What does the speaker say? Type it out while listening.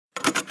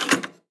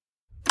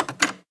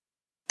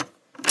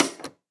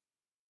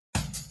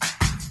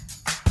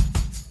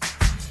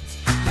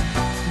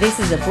This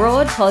is a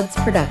Broad Pods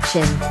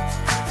production.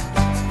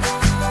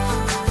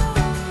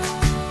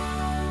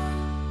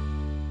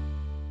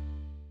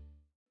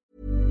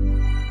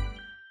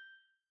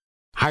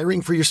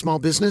 Hiring for your small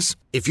business?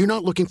 If you're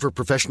not looking for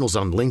professionals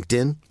on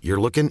LinkedIn, you're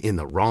looking in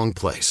the wrong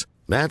place.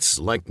 That's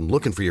like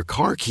looking for your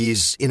car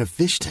keys in a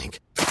fish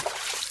tank.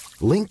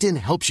 LinkedIn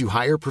helps you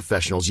hire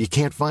professionals you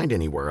can't find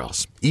anywhere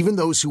else, even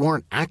those who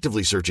aren't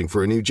actively searching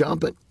for a new job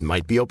but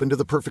might be open to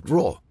the perfect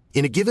role.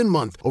 In a given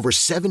month, over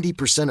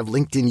 70% of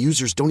LinkedIn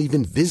users don't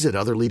even visit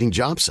other leading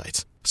job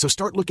sites. So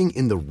start looking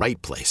in the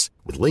right place.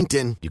 With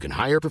LinkedIn, you can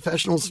hire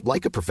professionals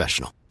like a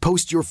professional.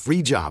 Post your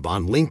free job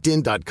on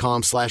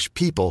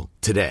linkedin.com/people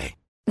today.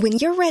 When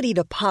you're ready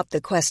to pop the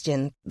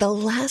question, the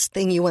last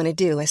thing you want to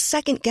do is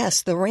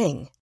second-guess the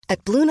ring.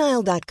 At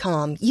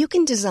BlueNile.com, you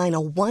can design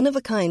a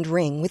one-of-a-kind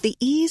ring with the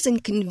ease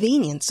and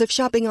convenience of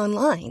shopping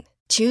online.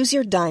 Choose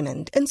your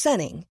diamond and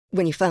setting.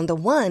 When you find the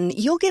one,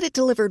 you'll get it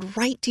delivered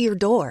right to your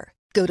door.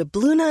 Go to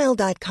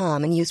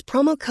BlueNile.com and use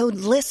promo code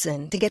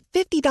LISTEN to get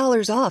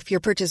 $50 off your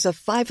purchase of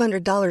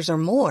 $500 or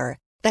more.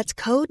 That's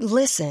code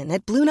LISTEN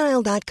at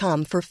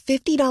BlueNile.com for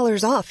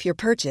 $50 off your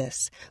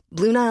purchase.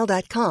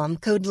 BlueNile.com,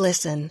 code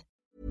LISTEN.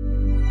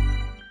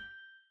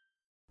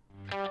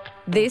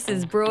 This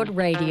is Broad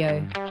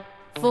Radio.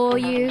 For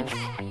you,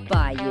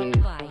 by you.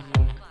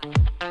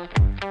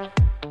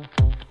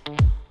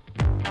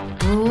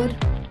 Broad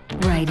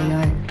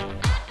Radio.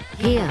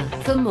 Here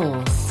for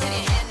more.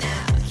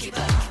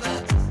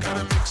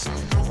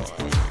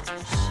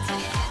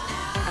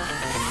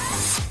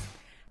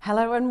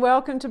 Hello and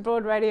welcome to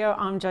Broad Radio.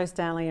 I'm Jo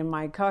Stanley and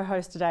my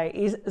co-host today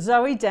is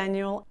Zoe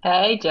Daniel.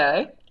 Hey,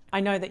 Jo. I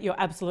know that you're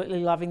absolutely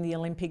loving the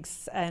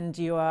Olympics and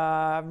you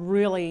are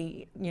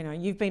really,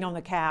 you've been on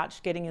the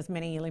couch getting as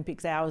many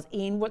Olympics hours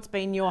in. What's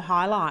been your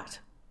highlight?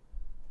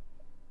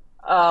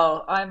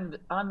 Oh, I'm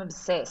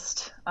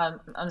obsessed.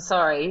 I'm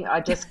sorry. I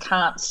just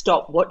can't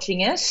stop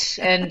watching it.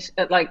 And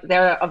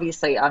there are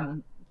obviously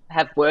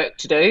have work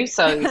to do.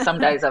 So some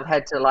days I've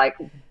had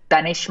to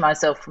banish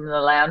myself from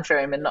the lounge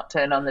room and not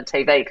turn on the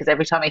TV because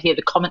every time I hear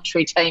the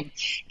commentary team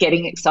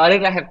getting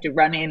excited, I have to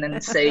run in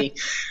and see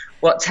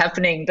what's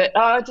happening. But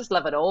I just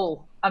love it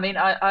all. I mean,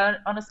 I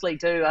honestly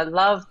do. I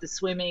love the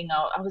swimming.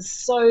 I was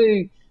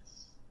so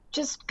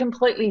just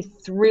completely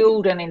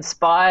thrilled and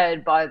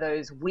inspired by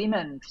those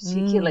women,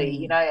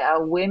 particularly.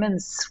 Our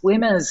women's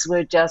swimmers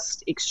were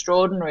just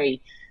extraordinary.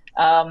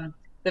 The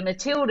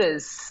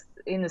Matildas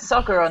in the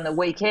soccer on the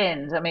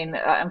weekend, I mean,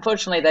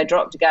 unfortunately they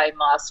dropped a game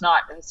last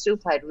night, but they still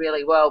played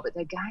really well. But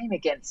their game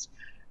against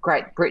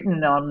Great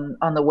Britain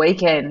on the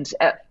weekend,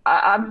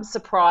 I'm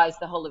surprised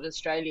the whole of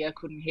Australia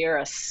couldn't hear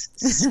us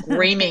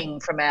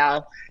screaming from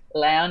our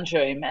lounge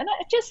room. And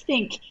I just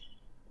think,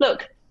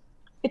 look,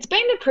 it's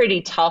been a pretty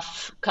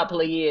tough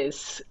couple of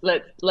years.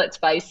 Let's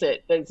face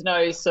it. There's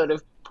no sort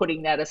of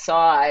putting that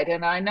aside.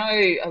 And I know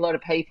a lot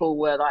of people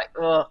were like,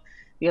 oh,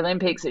 the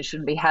Olympics, it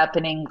shouldn't be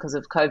happening because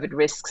of COVID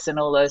risks and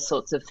all those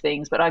sorts of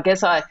things. But I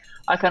guess I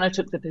kind of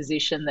took the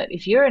position that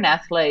if you're an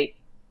athlete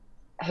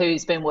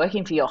who's been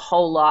working for your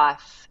whole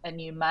life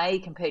and you may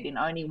compete in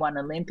only one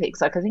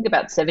Olympics, I think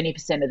about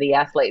 70% of the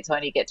athletes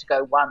only get to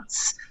go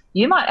once,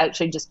 you might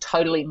actually just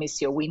totally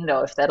miss your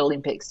window if that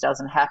Olympics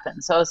doesn't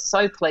happen. So I was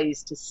so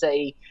pleased to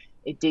see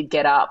it did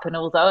get up. And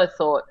although I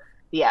thought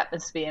the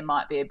atmosphere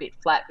might be a bit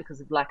flat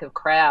because of lack of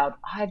crowd,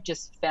 I've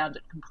just found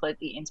it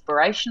completely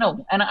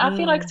inspirational. And I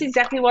feel like it's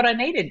exactly what I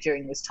needed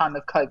during this time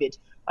of COVID.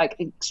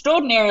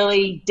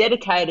 Extraordinarily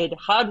dedicated,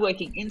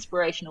 hardworking,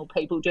 inspirational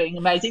people doing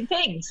amazing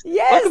things.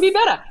 Yes. What could be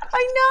better?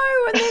 I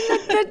know.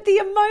 And then the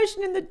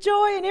emotion and the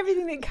joy and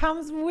everything that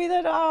comes with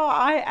it. Oh,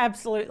 I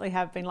absolutely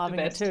have been loving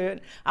it too.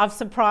 I've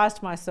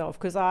surprised myself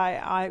because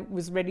I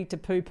was ready to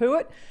poo-poo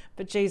it.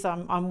 But geez,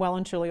 I'm well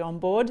and truly on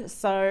board.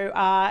 So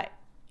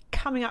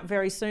coming up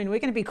very soon, we're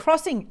going to be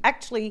crossing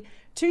actually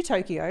to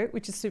Tokyo,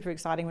 which is super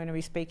exciting. We're going to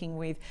be speaking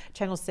with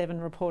Channel 7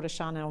 reporter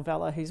Chanel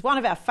Vella, who's one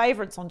of our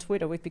favourites on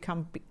Twitter. We've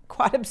become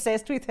quite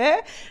obsessed with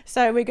her.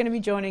 So we're going to be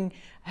joining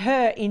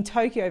her in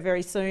Tokyo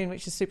very soon,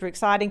 which is super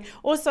exciting.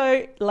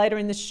 Also, later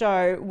in the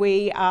show,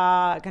 we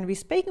are going to be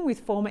speaking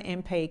with former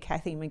MP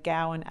Cathy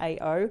McGowan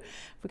AO.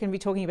 We're going to be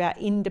talking about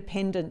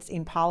independence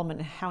in Parliament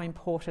and how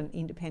important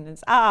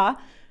independents are.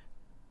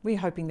 We're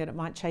hoping that it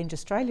might change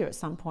Australia at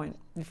some point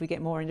if we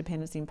get more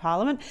independence in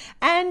Parliament.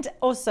 And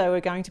also we're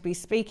going to be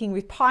speaking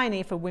with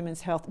Pioneer for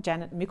Women's Health,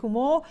 Janet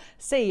Michelmore,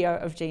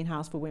 CEO of Jean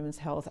House for Women's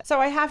Health. So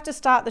I have to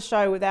start the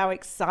show with our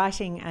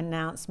exciting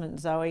announcement,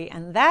 Zoe,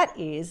 and that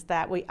is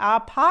that we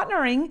are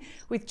partnering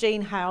with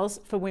Jean House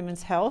for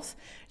Women's Health.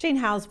 Jean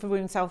House for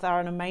Women's Health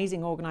are an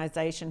amazing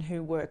organisation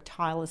who work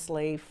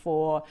tirelessly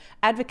for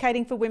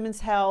advocating for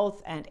women's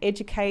health and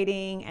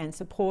educating and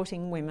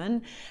supporting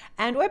women.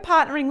 And we're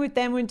partnering with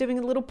them. We're doing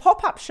a little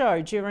pop-up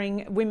show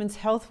during Women's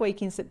Health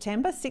Week in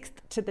September, 6th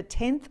to the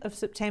 10th of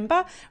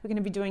September. We're going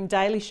to be doing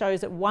daily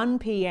shows at 1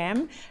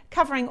 p.m,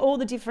 covering all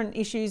the different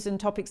issues and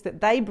topics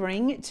that they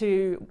bring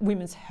to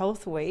Women's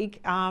Health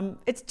Week.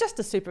 It's just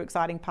a super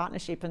exciting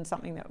partnership and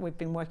something that we've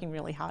been working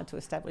really hard to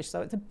establish.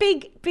 So it's a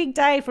big, big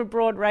day for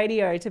Broad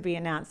Radio to be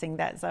announcing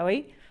that,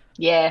 Zoe.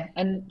 Yeah,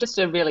 and just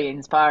a really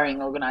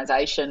inspiring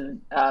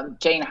organisation.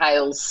 Jean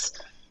Hales,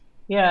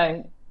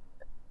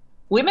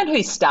 women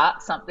who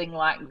start something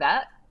like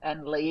that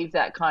and leave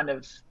that kind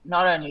of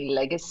not only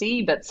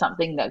legacy, but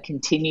something that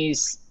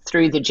continues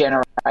through the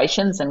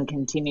generations and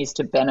continues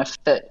to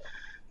benefit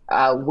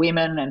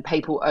women and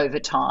people over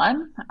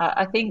time,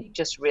 I think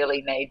just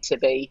really need to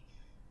be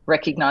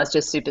recognised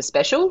as super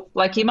special.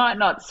 Like, you might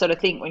not sort of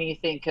think when you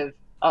think of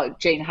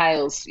Jean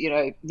Hales,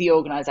 the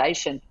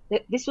organisation,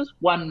 this was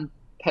one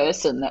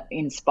person that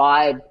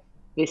inspired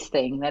this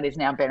thing that is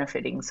now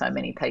benefiting so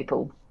many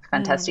people.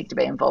 Fantastic to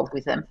be involved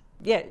with them.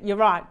 Yeah, you're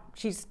right.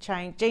 She's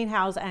changed. Jean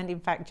Hales and, in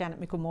fact, Janet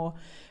Michelmore,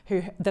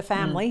 who the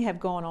family have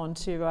gone on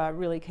to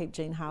really keep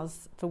Jean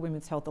Hales for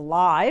Women's Health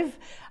alive.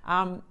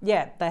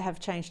 They have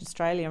changed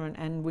Australia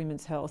and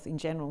women's health in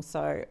general.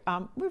 So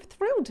we're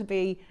thrilled to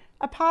be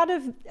a part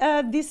of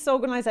this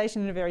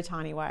organisation in a very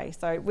tiny way.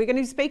 So we're going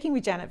to be speaking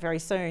with Janet very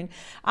soon.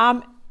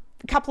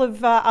 A couple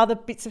of other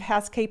bits of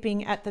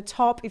housekeeping at the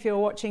top. If you're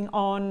watching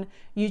on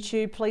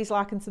YouTube, please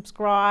like and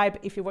subscribe.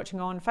 If you're watching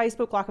on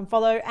Facebook, like and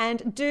follow,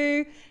 and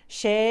do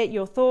share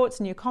your thoughts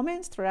and your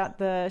comments throughout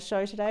the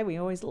show today. We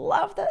always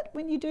love that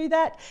when you do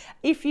that.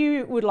 If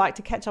you would like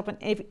to catch up on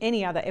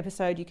any other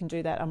episode, you can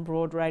do that on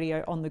Broad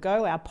Radio On The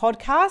Go, our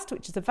podcast,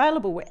 which is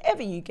available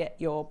wherever you get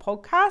your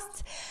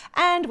podcasts.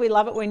 And we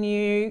love it when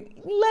you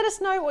let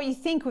us know what you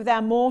think with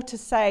our More to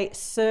Say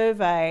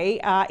survey.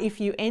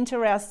 If you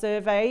enter our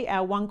survey,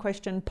 our one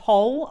question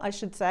poll, I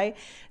should say,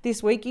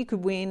 this week, you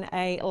could win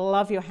a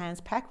Love Your Hands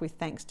pack with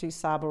thanks to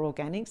Saba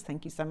Organics.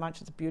 Thank you so much.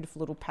 It's a beautiful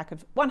little pack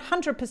of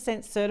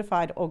 100%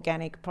 certified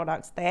organic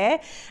products there.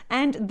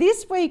 And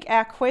this week,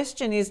 our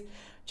question is,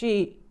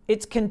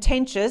 it's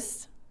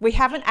contentious. We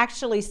haven't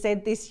actually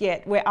said this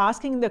yet. We're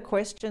asking the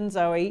question,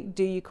 Zoe,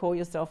 do you call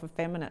yourself a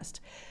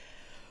feminist?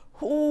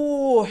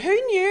 Oh, who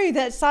knew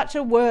that such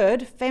a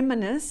word,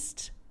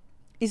 feminist,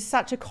 is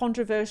such a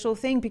controversial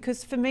thing?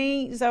 Because for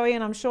me, Zoe,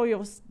 and I'm sure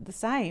you're the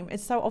same,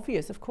 it's so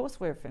obvious. Of course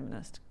we're a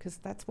feminist, because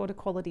that's what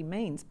equality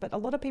means. But a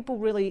lot of people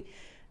really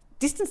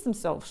distance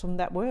themselves from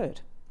that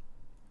word.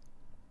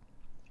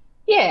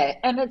 Yeah,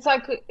 and it's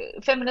like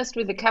feminist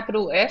with a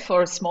capital F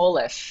or a small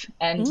f.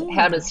 And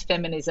how does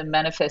feminism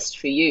manifest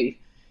for you?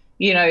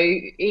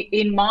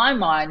 In my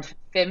mind,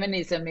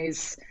 feminism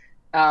is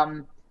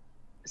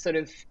sort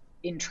of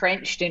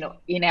entrenched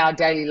in our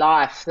daily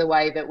life, the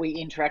way that we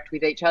interact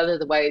with each other,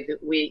 the way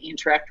that we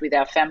interact with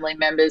our family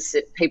members,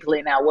 people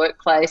in our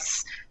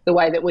workplace, the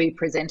way that we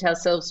present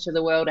ourselves to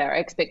the world, our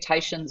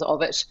expectations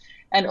of it.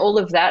 And all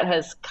of that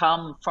has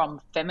come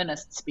from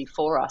feminists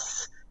before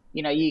us.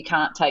 You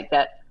can't take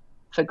that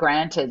for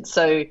granted.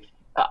 So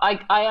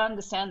I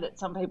understand that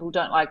some people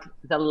don't like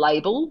the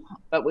label,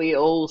 but we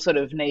all sort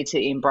of need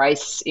to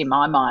embrace, in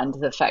my mind,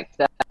 the fact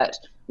that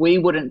we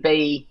wouldn't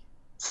be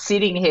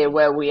sitting here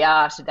where we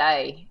are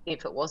today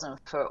if it wasn't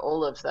for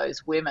all of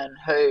those women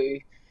who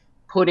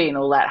put in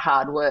all that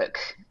hard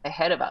work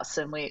ahead of us.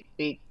 And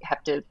we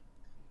have to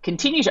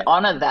continue to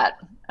honour that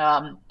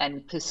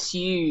and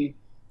pursue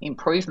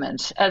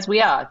improvement as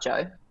we are,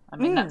 Jo. I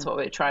mean, that's what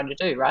we're trying to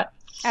do, right?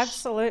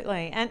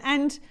 Absolutely.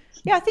 And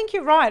yeah, I think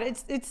you're right.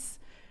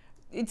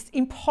 It's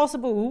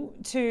impossible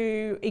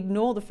to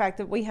ignore the fact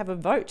that we have a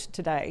vote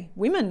today.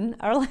 Women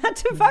are allowed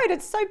to vote.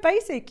 It's so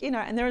basic,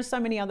 and there are so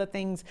many other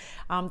things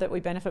that we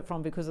benefit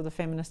from because of the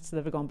feminists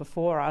that have gone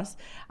before us.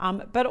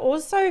 But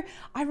also,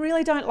 I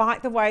really don't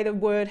like the way the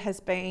word has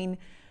been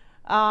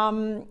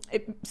made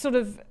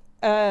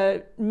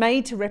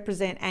to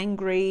represent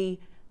angry,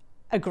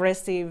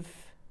 aggressive,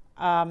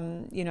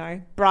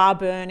 bra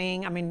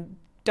burning. I mean,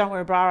 don't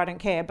wear a bra, I don't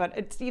care, but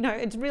it's,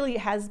 it really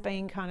has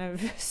been kind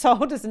of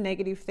sold as a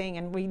negative thing,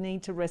 and we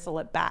need to wrestle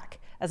it back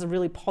as a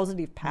really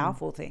positive,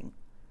 powerful thing.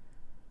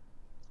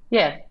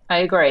 Yeah, I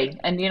agree.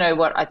 And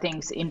what I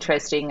think is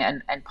interesting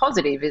and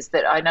positive is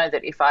that I know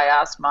that if I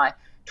asked my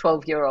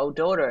 12-year-old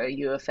daughter, are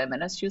you a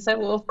feminist? She'll say,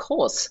 well, of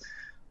course.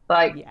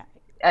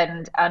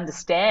 And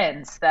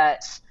understands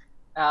that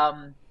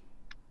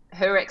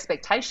her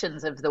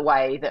expectations of the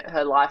way that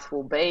her life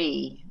will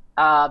be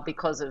are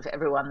because of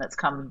everyone that's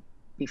come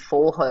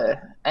before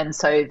her, and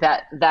so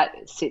that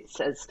sits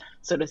as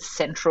sort of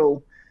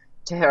central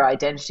to her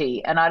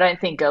identity. And I don't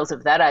think girls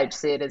of that age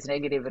see it as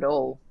negative at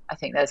all. I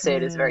think they see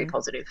it as very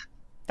positive.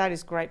 That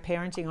is great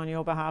parenting on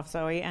your behalf,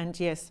 Zoe. And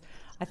yes,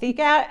 I think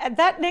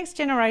that next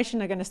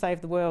generation are going to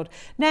save the world.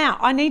 Now,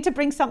 I need to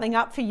bring something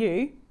up for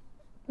you.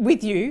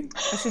 With you,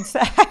 I should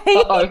say.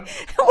 Wow.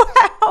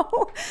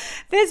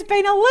 There's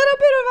been a little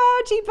bit of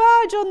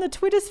argy-bargy on the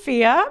Twitter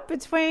sphere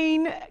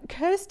between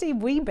Kirsty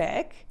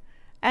Wiebeck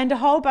and a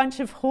whole bunch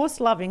of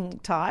horse-loving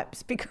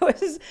types,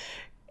 because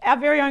our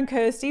very own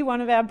Kirsty,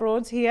 one of our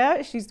broads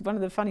here, she's one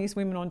of the funniest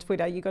women on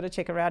Twitter. You've got to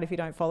check her out if you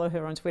don't follow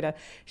her on Twitter.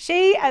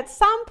 She, at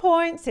some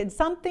point, said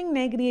something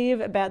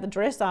negative about the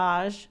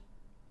dressage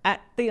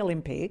at the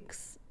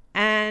Olympics,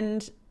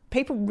 and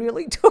people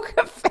really took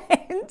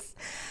offence.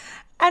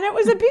 And it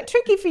was a bit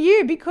tricky for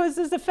you because,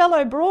 as a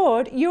fellow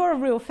broad, you're a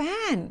real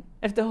fan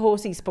of the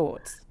horsey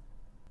sports.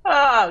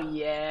 Oh,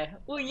 yeah.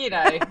 Well,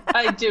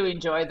 I do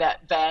enjoy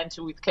that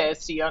banter with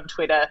Kirsty on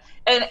Twitter.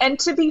 And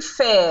to be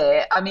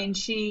fair, I mean,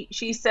 she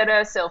set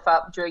herself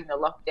up during the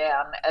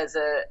lockdown as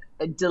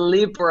a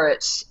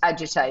deliberate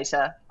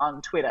agitator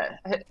on Twitter.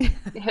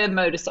 Her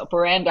modus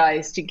operandi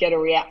is to get a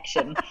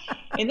reaction.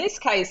 In this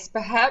case,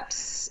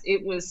 perhaps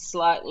it was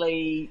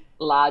slightly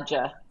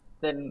larger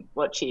than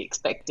what she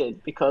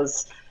expected,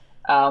 because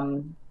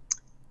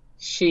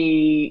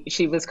she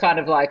was kind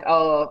of like,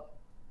 oh,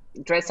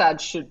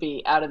 dressage should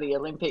be out of the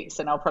Olympics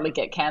and I'll probably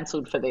get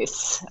cancelled for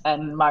this.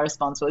 And my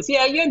response was,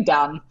 yeah, you're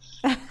done.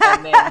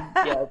 And then,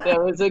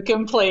 there was a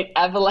complete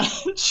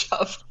avalanche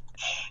of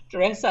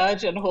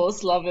dressage and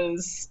horse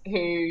lovers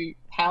who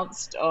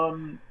pounced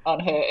on her.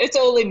 It's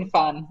all in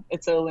fun.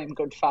 It's all in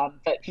good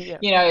fun. But,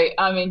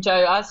 I mean,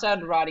 Jo, I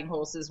started riding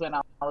horses when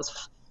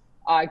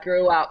I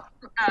grew up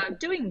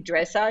doing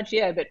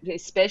dressage, but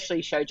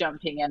especially show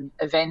jumping and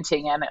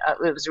eventing. And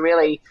it was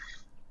really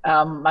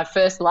my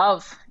first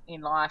love in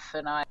life,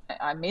 and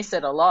I miss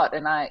it a lot.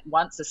 And I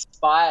once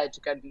aspired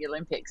to go to the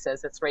Olympics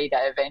as a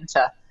 3-day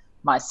eventer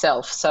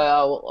myself, so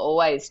I will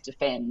always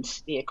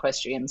defend the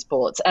equestrian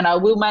sports. And I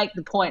will make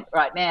the point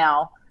right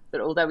now that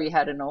although we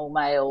had an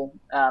all-male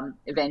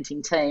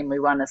eventing team, we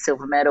won a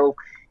silver medal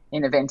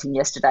in eventing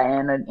yesterday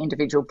and an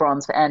individual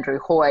bronze for Andrew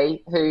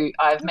Hoy, who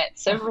I've met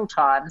several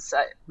times.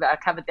 I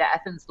covered the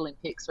Athens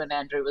Olympics when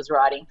Andrew was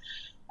riding.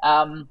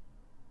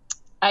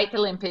 8th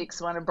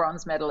Olympics, won a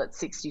bronze medal at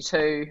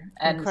 62,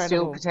 and Incredible.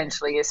 Still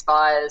potentially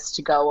aspires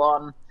to go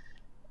on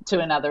to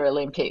another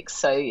Olympics.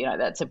 So,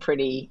 that's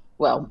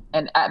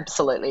and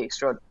absolutely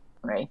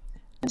extraordinary.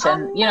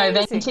 And,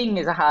 eventing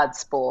is a hard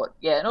sport.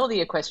 Yeah, and all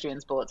the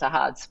equestrian sports are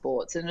hard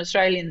sports, and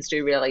Australians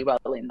do really well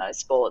in those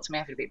sports, and we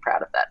have to be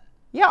proud of that.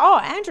 Yeah,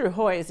 Andrew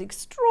Hoy is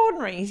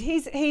extraordinary.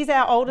 He's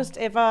our oldest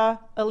ever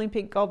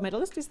Olympic gold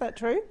medalist, is that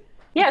true?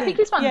 Yeah, I think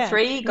he's won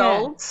 3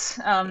 golds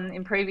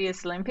in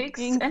previous Olympics.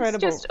 Incredible. And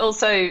he's just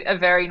also a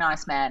very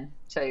nice man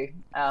too.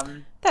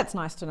 That's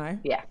nice to know.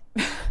 Yeah.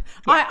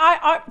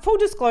 I full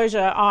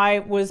disclosure, I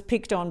was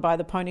picked on by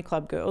the Pony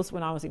Club girls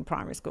when I was in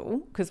primary school,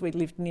 because we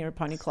lived near a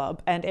pony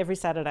club, and every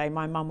Saturday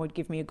my mum would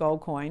give me a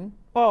gold coin.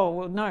 Oh,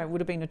 well, no, it would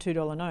have been a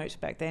 $2 note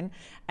back then.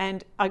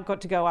 And I got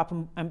to go up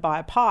and buy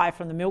a pie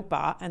from the milk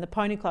bar, and the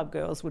Pony Club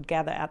girls would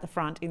gather out the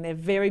front in their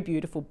very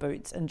beautiful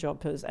boots and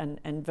joggers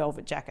and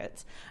velvet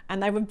jackets.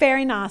 And they were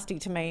very nasty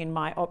to me in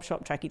my op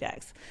shop tracky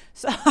dags.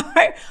 So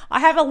I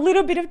have a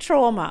little bit of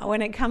trauma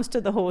when it comes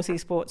to the horsey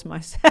sports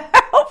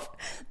myself.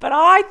 But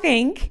I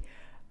think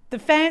the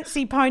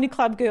fancy Pony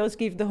Club girls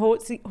give the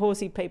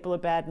horsey people a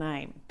bad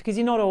name, because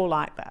you're not all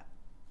like that.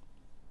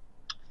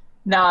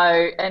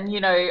 No,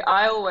 and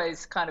I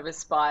always kind of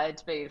aspired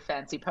to be a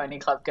fancy Pony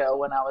Club girl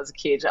when I was a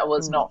kid. I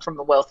was not from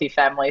a wealthy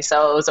family,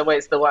 so I was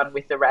always the one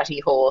with the ratty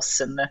horse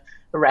and the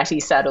ratty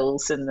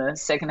saddles and the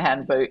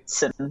secondhand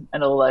boots and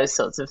all those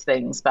sorts of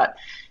things. But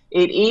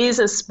it is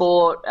a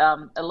sport.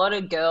 A lot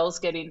of girls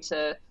get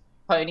into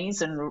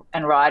ponies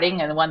and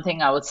riding, and the one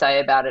thing I would say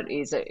about it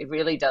is it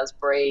really does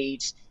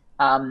breed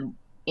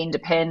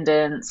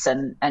independence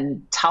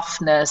and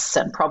toughness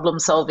and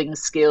problem-solving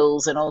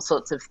skills and all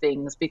sorts of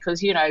things,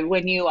 because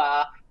when you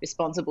are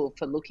responsible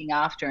for looking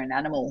after an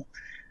animal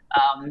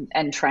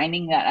and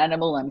training that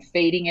animal and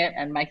feeding it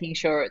and making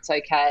sure it's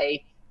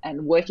okay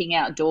and working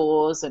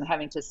outdoors and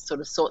having to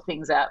sort of sort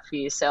things out for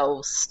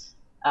yourselves,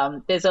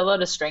 there's a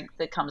lot of strength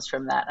that comes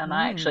from that. And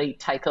I actually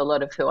take a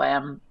lot of who I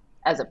am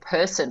as a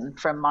person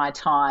from my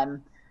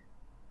time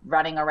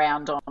running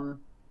around on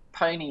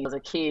ponies as a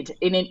kid,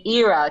 in an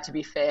era, to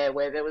be fair,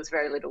 where there was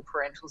very little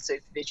parental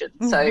supervision.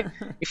 So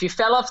if you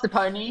fell off the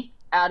pony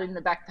out in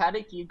the back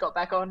paddock, you got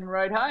back on and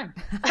rode home.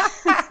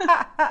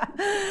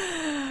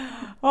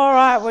 All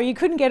right, well, you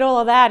couldn't get all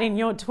of that in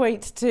your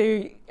tweets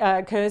to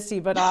Kirsty,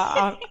 but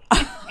I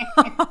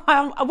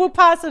will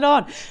pass it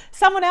on.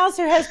 Someone else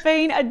who has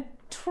been a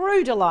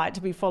true delight to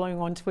be following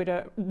on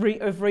Twitter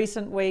of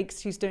recent weeks.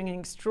 She's doing an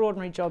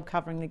extraordinary job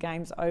covering the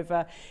games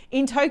over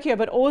in Tokyo,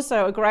 but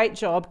also a great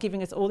job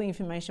giving us all the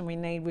information we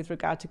need with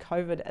regard to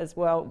COVID as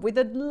well, with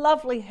a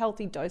lovely,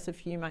 healthy dose of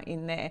humour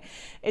in there.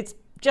 It's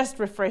just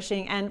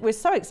refreshing, and we're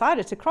so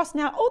excited to cross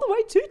now all the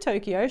way to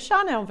Tokyo.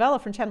 Chanel Vella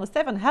from Channel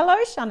 7. Hello,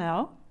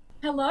 Chanel.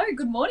 Hello,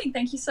 good morning.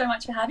 Thank you so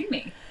much for having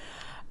me.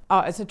 Oh,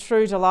 it's a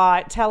true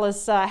delight. Tell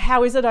us,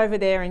 how is it over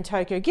there in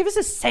Tokyo? Give us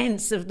a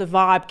sense of the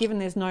vibe, given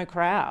there's no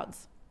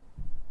crowds.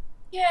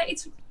 Yeah,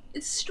 it's a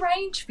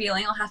strange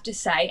feeling, I'll have to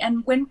say.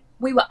 And when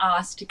we were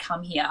asked to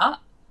come here,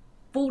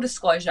 full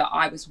disclosure,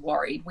 I was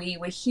worried. We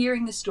were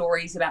hearing the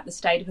stories about the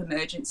state of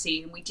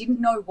emergency and we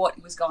didn't know what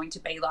it was going to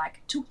be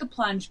like. Took the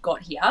plunge,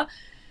 got here.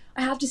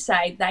 I have to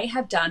say, they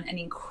have done an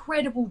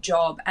incredible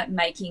job at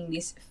making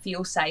this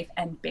feel safe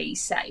and be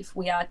safe.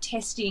 We are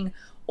testing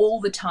all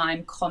the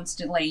time,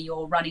 constantly.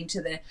 You're running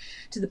to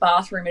the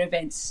bathroom at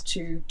events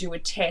to do a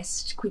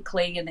test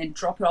quickly and then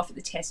drop it off at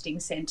the testing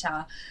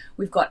centre.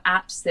 We've got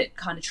apps that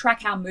kind of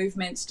track our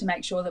movements to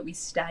make sure that we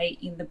stay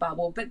in the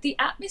bubble. But the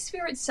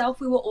atmosphere itself,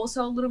 we were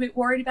also a little bit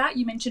worried about.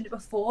 You mentioned it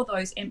before,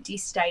 those empty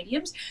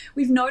stadiums.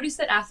 We've noticed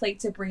that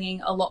athletes are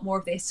bringing a lot more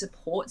of their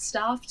support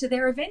staff to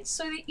their events,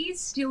 so there is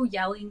still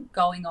yelling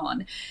going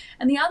on.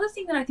 And the other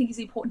thing that I think is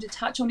important to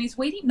touch on is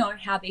we didn't know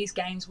how these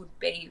games would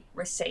be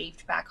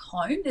received back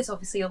home. There's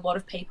obviously a lot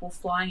of people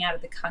flying out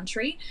of the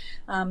country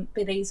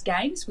for these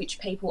games, which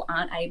people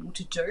aren't able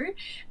to do.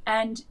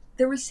 And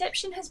the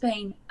reception has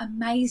been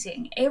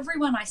amazing.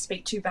 Everyone I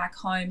speak to back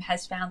home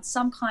has found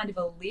some kind of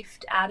a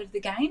lift out of the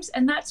games,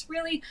 and that's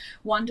really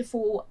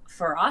wonderful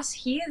for us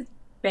here,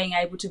 being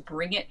able to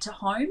bring it to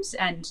homes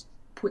and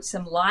put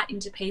some light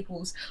into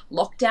people's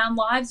lockdown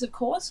lives, of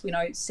course. We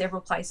know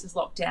several places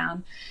locked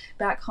down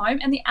back home,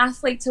 and the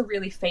athletes are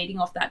really feeding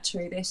off that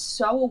too. They're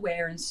so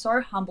aware and so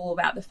humble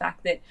about the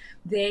fact that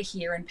they're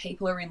here and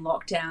people are in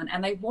lockdown,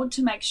 and they want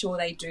to make sure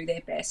they do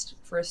their best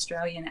for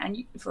Australia, and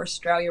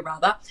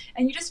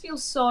you just feel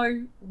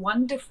so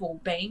wonderful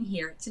being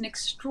here. It's an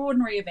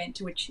extraordinary event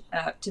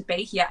to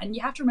be here, and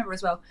you have to remember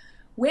as well,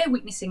 we're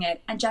witnessing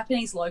it and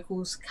Japanese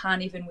locals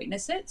can't even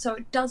witness it, so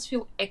it does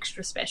feel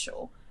extra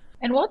special.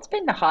 And what's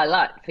been the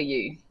highlight for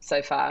you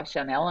so far,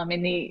 Chanel? I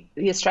mean,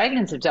 the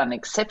Australians have done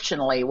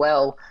exceptionally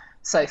well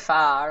so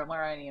far, and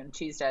we're only on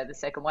Tuesday of the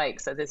second week,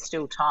 so there's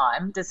still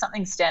time. Does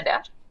something stand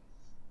out?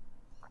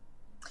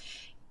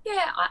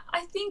 Yeah,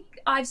 I think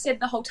I've said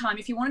the whole time,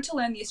 if you wanted to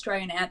learn the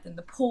Australian anthem,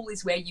 the pool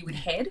is where you would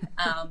head.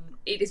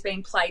 It has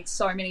been played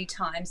so many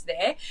times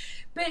there,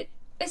 but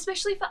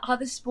especially for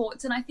other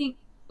sports, and I think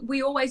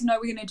we always know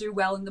we're going to do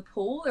well in the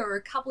pool. There were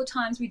a couple of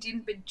times we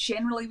didn't, but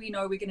generally we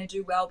know we're going to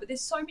do well. But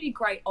there's so many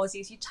great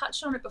Aussies. You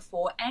touched on it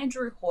before.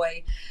 Andrew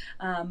Hoy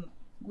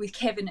with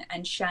Kevin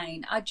and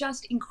Shane are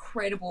just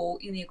incredible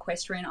in the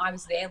equestrian. I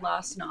was there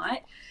last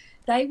night.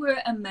 They were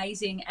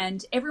amazing,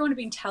 and everyone had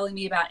been telling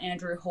me about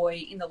Andrew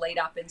Hoy in the lead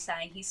up and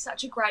saying he's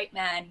such a great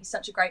man. He's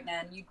such a great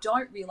man. You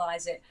don't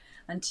realise it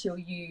until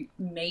you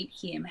meet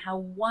him, how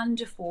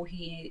wonderful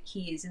he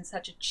is and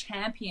such a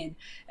champion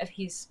of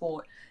his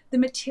sport. The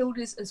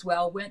Matildas as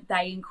well, weren't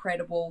they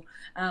incredible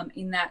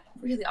in that?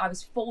 Really, I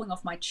was falling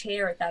off my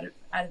chair at that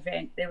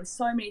event. There were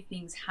so many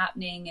things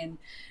happening,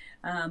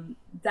 and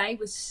they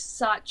were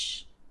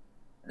such...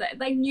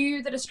 They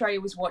knew that Australia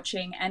was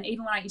watching, and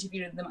even when I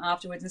interviewed them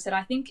afterwards and said,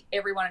 I think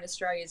everyone in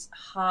Australia's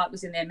heart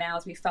was in their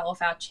mouths. We fell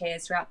off our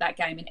chairs throughout that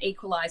game. An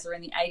equaliser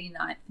in the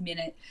 89th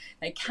minute.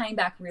 They came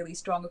back really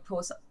strong. Of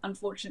course,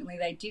 unfortunately,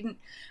 they didn't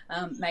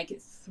make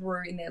it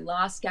through in their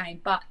last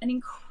game, but an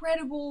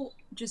incredible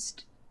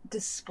just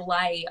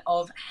display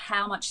of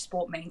how much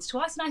sport means to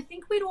us. And I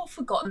think we'd all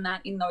forgotten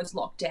that in those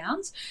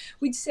lockdowns.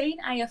 We'd seen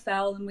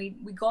AFL and we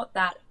got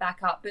that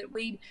back up, but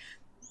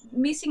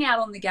missing out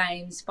on the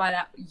games by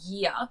that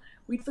year,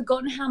 we'd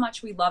forgotten how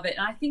much we love it.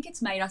 And I think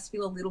it's made us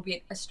feel a little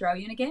bit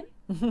Australian again.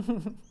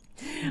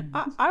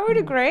 I would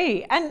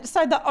agree. And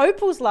so the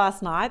Opals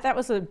last night, that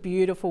was a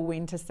beautiful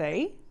win to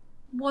see.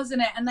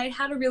 Wasn't it? And they'd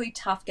had a really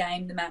tough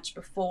game the match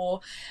before.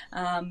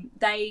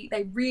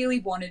 They really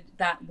wanted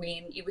that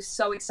win. It was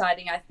so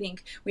exciting. I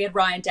think we had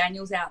Ryan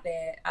Daniels out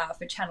there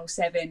for Channel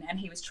 7, and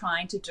he was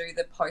trying to do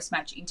the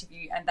post-match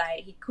interview, and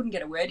he couldn't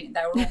get a word in.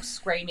 They were all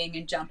screaming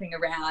and jumping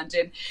around,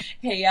 and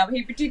he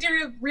did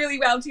really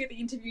well to get the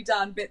interview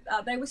done. But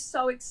they were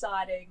so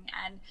exciting,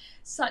 and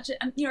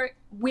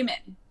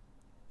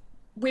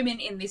women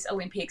in this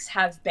Olympics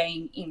have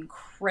been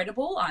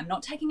incredible. I'm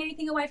not taking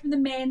anything away from the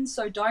men,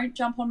 so don't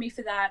jump on me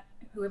for that,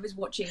 whoever's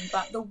watching,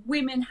 but the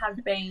women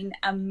have been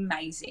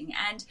amazing.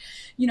 And,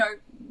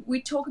 we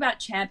talk about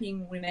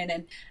championing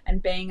women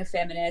and being a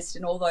feminist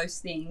and all those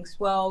things.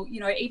 Well,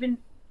 even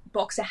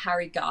boxer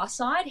Harry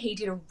Garside, he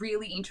did a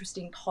really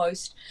interesting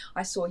post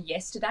I saw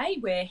yesterday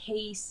where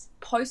he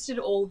posted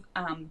all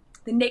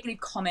the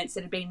negative comments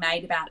that had been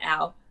made about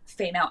our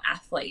female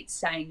athletes,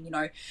 saying,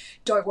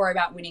 don't worry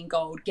about winning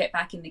gold, get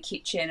back in the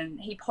kitchen. And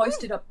he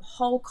posted a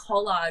whole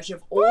collage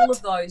of all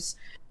of those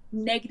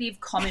negative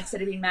comments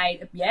that have been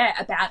made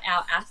about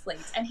our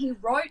athletes. And he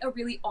wrote a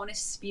really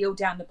honest spiel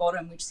down the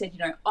bottom which said,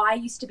 I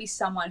used to be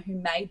someone who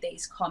made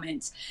these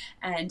comments,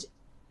 and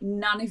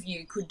none of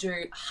you could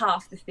do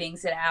half the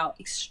things that our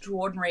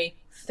extraordinary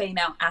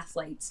female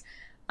athletes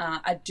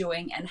are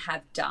doing and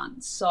have done.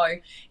 So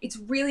it's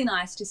really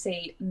nice to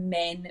see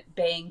men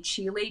being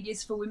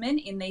cheerleaders for women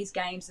in these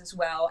games as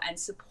well, and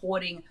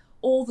supporting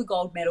all the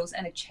gold medals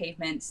and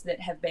achievements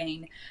that have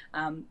been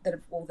that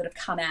have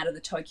come out of the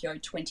Tokyo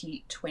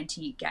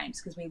 2020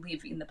 games, because we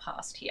live in the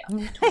past here,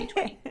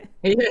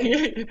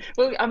 2020.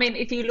 Well, I mean,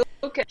 if you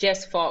look at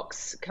Jess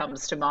Fox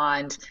comes to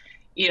mind,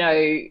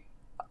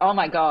 oh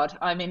my God,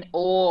 I'm in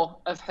awe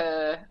of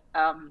her.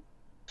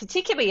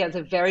 Particularly as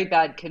a very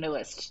bad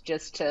canoeist,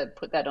 just to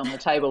put that on the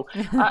table.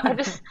 I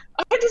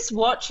just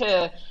watch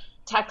her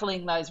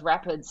tackling those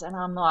rapids, and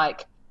I'm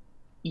like,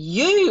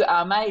 you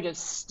are made of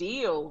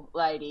steel,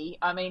 lady.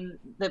 I mean,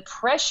 the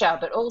pressure,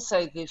 but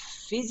also the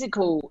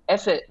physical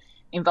effort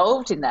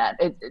involved in that.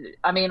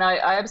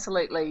 I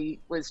absolutely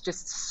was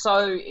just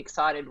so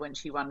excited when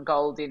she won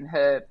gold in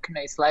her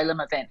canoe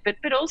slalom event.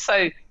 But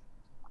also,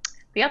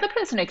 the other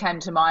person who came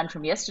to mind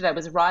from yesterday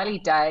was Riley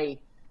Day,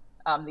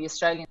 the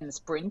Australian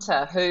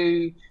sprinter,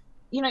 who,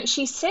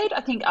 she said,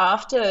 I think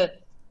after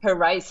her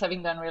race,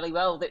 having done really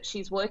well, that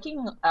she's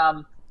working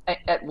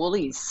at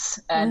Woolies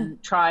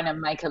and trying to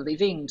make a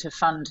living to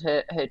fund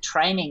her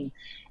training.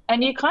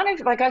 And you kind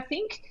of, I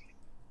think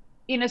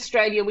in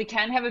Australia, we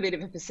can have a bit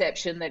of a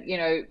perception that,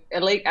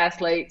 elite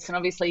athletes and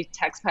obviously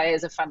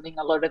taxpayers are funding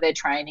a lot of their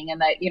training,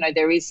 and that,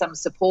 there is some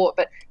support,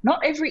 but not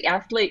every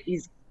athlete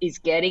is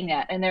getting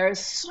that. And there are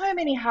so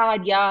many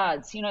hard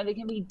yards, there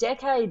can be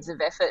decades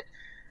of effort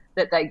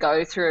that they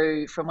go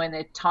through from when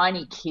they're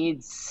tiny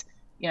kids,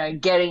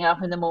 getting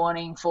up in the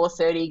morning,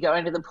 4:30,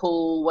 going to the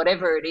pool,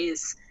 whatever it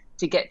is,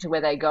 to get to where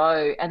they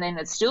go. And then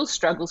it's still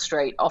struggle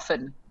street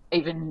often,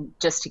 even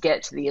just to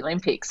get to the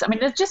Olympics. I mean,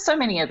 there's just so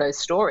many of those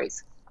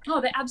stories.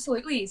 Oh, there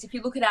absolutely is. If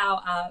you look at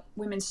our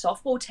women's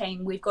softball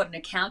team, we've got an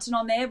accountant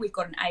on there. We've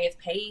got an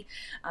AFP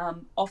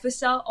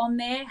officer on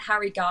there.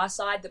 Harry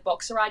Garside, the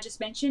boxer I just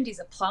mentioned, is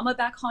a plumber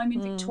back home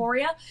in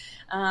Victoria.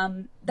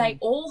 They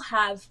all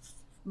have...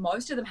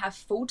 Most of them have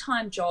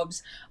full-time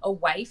jobs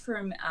away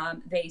from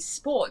these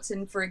sports.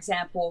 And for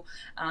example,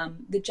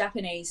 the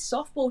Japanese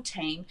softball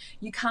team,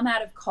 you come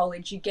out of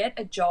college, you get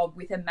a job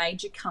with a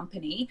major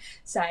company,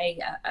 say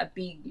a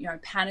big,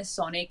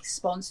 Panasonic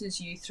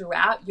sponsors you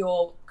throughout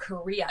your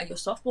career, your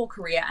softball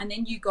career, and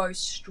then you go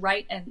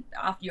straight, and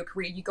after your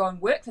career, you go and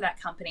work for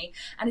that company.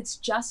 And it's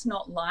just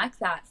not like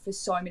that for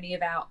so many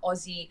of our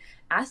Aussie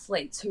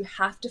athletes who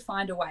have to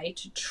find a way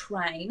to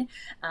train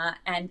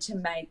and to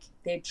make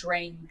their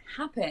dream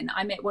happen.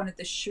 I met one of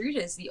the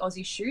shooters, the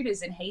Aussie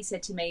shooters, and he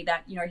said to me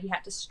that, he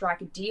had to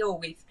strike a deal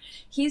with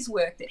his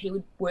work that he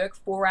would work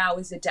 4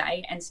 hours a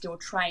day and still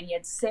train. He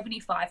had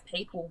 75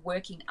 people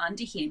working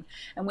under him.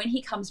 And when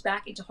he comes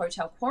back into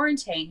hotel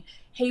quarantine,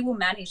 he will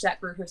manage that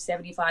group of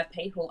 75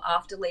 people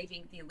after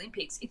leaving the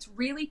Olympics. It's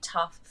really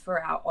tough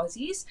for our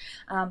Aussies,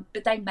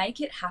 but they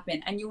make it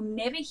happen. And you'll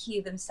never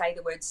hear them say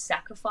the word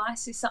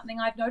sacrifice is something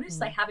I've noticed.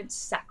 They haven't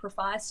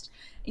sacrificed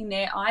in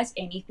their eyes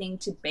anything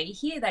to be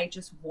here. They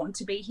just want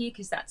to be here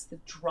because that's the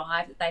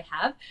drive that they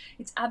have.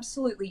 It's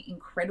absolutely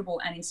incredible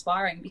and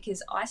inspiring,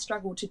 because I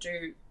struggle to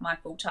do my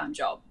full-time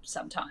job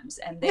sometimes,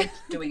 and they're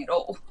doing it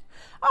all.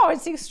 Oh,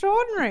 it's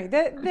extraordinary.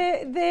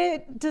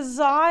 Their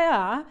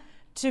desire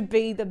to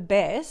be the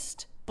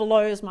best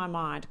blows my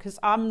mind, because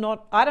I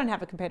don't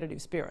have a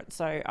competitive spirit,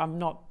 so I'm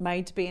not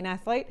made to be an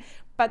athlete,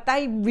 but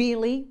they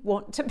really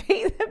want to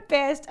be the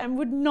best and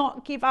would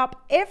not give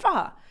up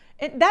ever.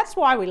 That's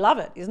why we love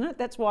it, isn't it?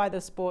 That's why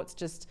the sport's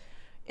just,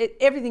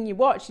 everything you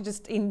watch, it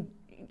just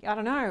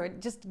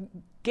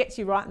gets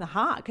you right in the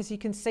heart, because you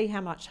can see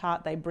how much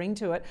heart they bring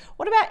to it.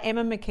 What about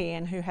Emma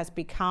McKeon, who has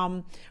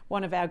become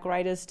one of our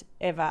greatest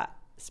ever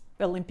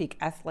Olympic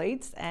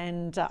athletes,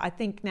 and I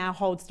think now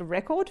holds the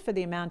record for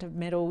the amount of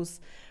medals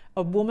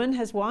a woman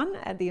has won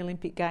at the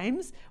Olympic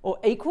Games, or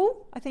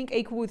equal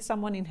with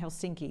someone in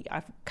Helsinki.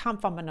 I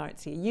can't find my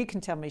notes here. You can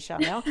tell me,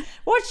 Chanel.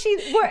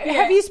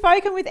 Have you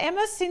spoken with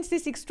Emma since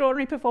this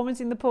extraordinary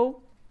performance in the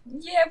pool?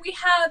 Yeah, we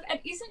have.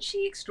 And isn't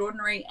she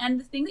extraordinary? And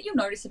the thing that you'll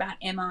notice about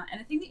Emma, and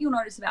the thing that you'll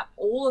notice about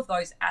all of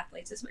those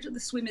athletes, especially the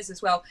swimmers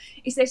as well,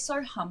 is they're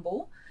so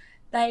humble.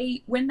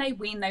 When they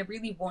win, they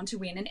really want to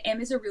win. And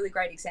Emma's a really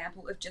great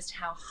example of just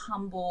how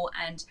humble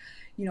and,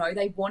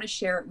 they want to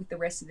share it with the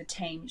rest of the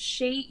team.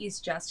 She is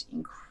just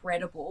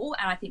incredible.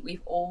 And I think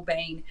we've all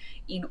been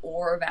in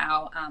awe of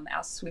our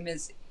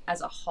swimmers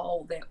as a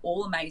whole. They're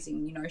all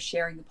amazing,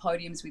 sharing the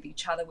podiums with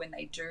each other when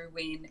they do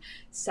win,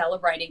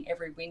 celebrating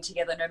every win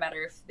together, no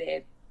matter if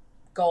they're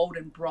gold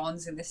and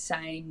bronze in the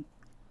same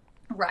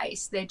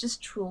race. They're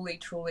just truly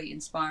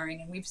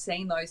inspiring, and we've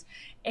seen those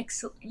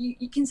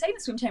you can see in the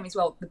swim team as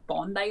well, the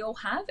bond they all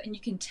have, and you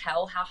can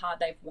tell how hard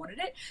they've wanted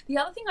it. The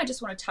other thing I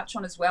just want to touch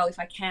on as well, if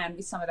I can,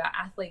 with some of our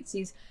athletes,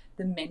 is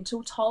the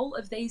mental toll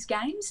of these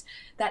games.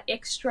 That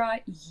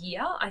extra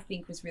year, I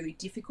think, was really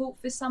difficult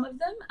for some of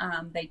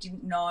them. They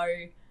didn't know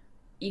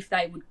if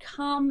they would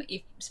come.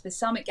 If for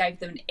some it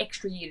gave them an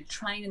extra year to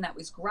train, and that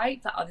was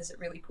great. For others, it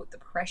really put the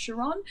pressure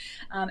on.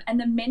 And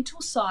the mental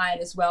side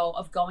as well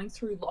of going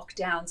through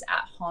lockdowns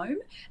at home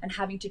and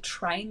having to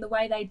train the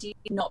way they did,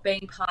 not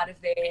being part of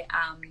their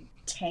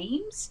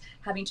teams,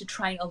 having to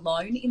train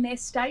alone in their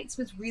states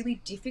was really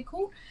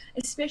difficult,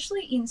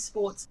 especially in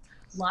sports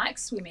like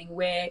swimming,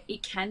 where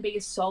it can be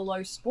a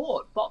solo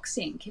sport.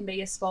 Boxing can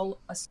be a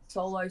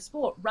solo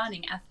sport.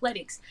 Running,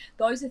 athletics,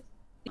 those are...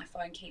 My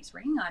phone keeps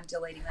ringing. I'm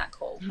deleting that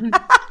call.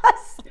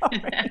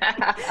 Sorry.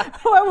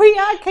 Well, we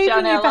are keeping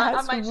Chanel, you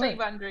perhaps. I'm actually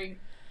wondering.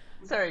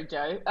 Sorry,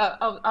 Joe.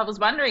 I was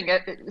wondering,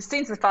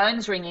 since the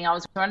phone's ringing, I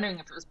was wondering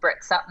if it was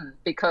Brett Sutton,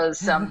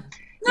 because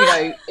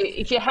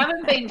if you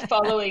haven't been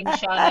following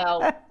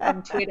Chanel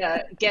on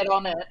Twitter, get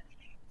on it,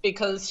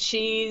 because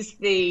she's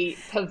the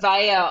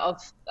purveyor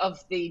of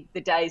the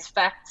day's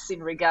facts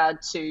in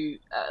regard to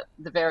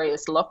the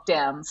various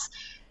lockdowns,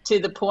 to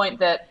the point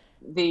that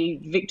the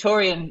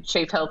Victorian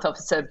Chief Health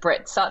Officer,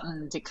 Brett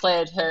Sutton,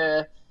 declared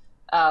her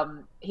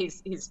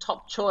his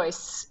top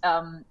choice,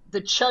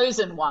 the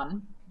chosen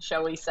one,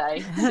 shall we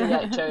say,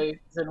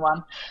 chosen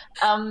one.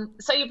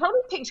 So you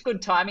probably picked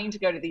good timing to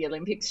go to the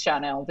Olympics,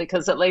 Chanel,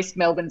 because at least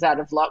Melbourne's out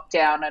of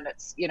lockdown and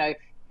it's,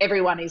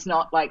 everyone is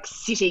not like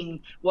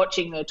sitting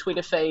watching their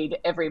Twitter feed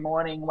every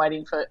morning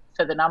waiting for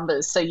the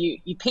numbers. So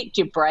you picked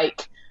your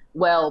break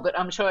well, but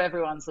I'm sure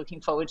everyone's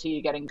looking forward to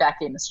you getting back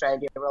in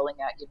Australia, rolling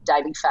out your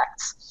daily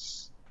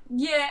facts.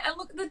 Yeah, and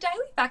look, the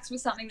daily facts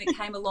was something that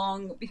came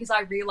along because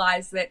I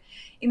realised that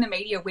in the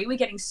media we were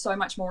getting so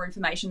much more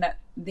information that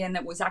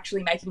was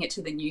actually making it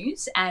to the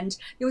news, and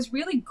there was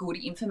really good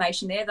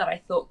information there that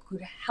I thought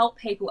could help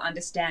people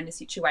understand the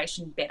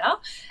situation better.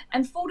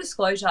 And full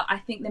disclosure, I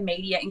think the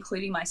media,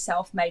 including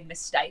myself, made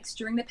mistakes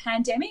during the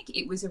pandemic.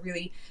 It was a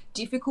really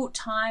difficult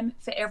time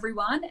for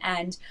everyone,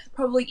 and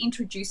probably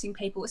introducing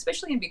people,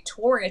 especially in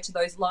Victoria, to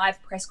those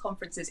live press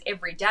conferences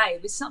every day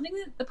was something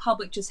that the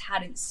public just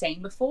hadn't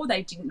seen before.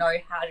 They didn't know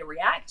how to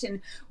react,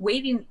 and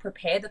we didn't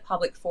prepare the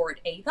public for it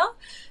either.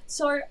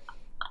 So,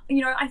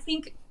 I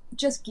think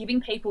just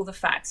giving people the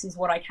facts is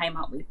what I came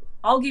up with.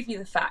 I'll give you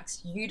the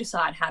facts. You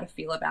decide how to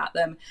feel about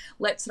them.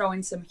 Let's throw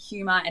in some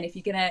humour. And if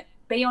you're going to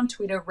be on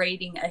Twitter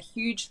reading a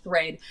huge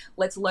thread,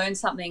 let's learn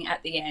something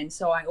at the end.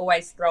 So I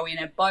always throw in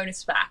a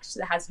bonus fact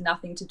that has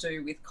nothing to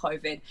do with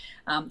COVID.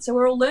 So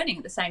we're all learning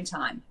at the same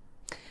time.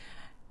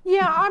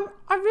 Yeah,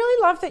 I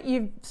really love that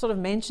you've sort of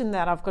mentioned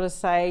that, I've got to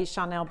say,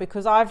 Chanel,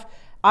 because I've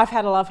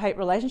had a love-hate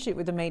relationship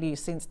with the media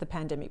since the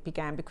pandemic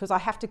began, because I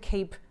have to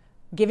keep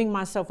giving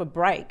myself a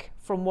break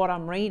from what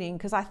I'm reading,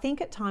 because I think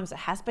at times it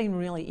has been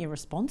really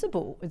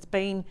irresponsible. It's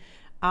been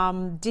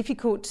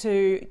difficult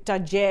to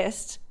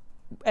digest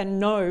and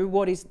know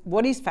what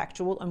is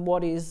factual and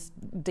what is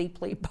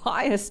deeply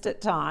biased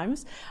at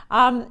times.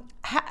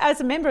 As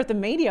a member of the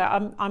media,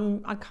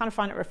 I kind of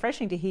find it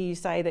refreshing to hear you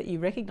say that you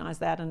recognise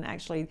that, and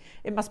actually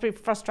it must be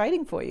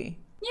frustrating for you.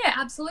 Yeah,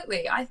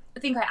 absolutely. I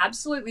think I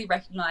absolutely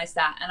recognise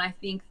that, and I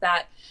think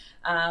that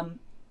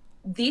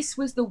this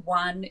was the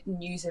one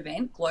news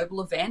event, global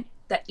event,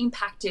 that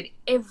impacted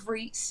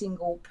every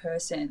single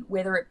person,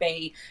 whether it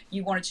be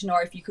you wanted to know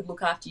if you could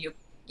look after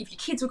if your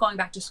kids were going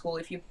back to school,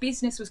 if your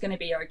business was going to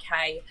be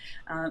okay,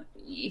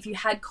 if you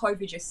had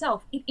COVID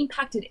yourself. It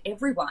impacted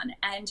everyone.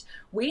 And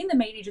we in the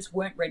media just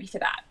weren't ready for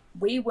that.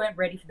 We weren't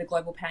ready for the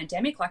global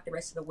pandemic like the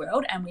rest of the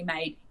world, and we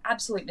made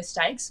absolute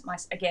mistakes,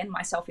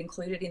 myself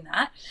included in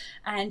that.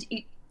 And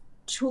it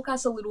took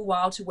us a little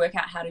while to work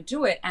out how to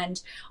do it.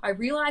 And I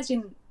realised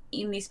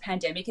in this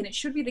pandemic, and it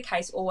should be the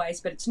case always,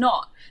 but it's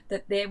not,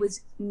 that there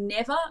was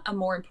never a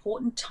more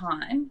important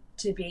time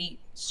to be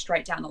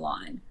straight down the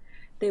line.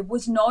 There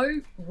was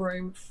no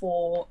room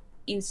for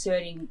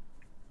inserting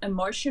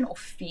emotion or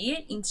fear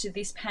into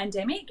this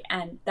pandemic,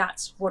 and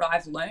that's what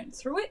I've learned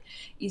through it,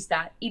 is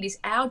that it is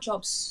our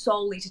job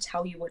solely to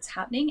tell you what's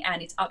happening,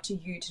 and it's up to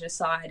you to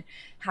decide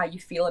how you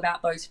feel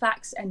about those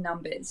facts and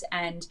numbers.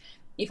 And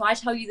if I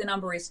tell you the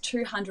number is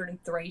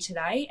 203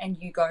 today and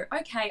you go,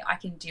 okay, I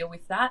can deal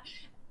with that,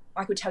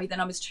 I could tell you the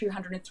number's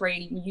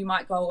 203, you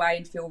might go away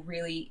and feel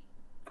really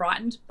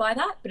frightened by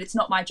that, but it's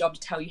not my job to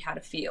tell you how to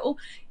feel.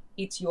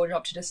 It's your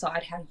job to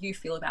decide how you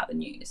feel about the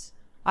news.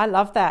 I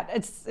love that.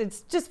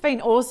 It's just been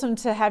awesome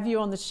to have you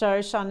on the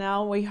show,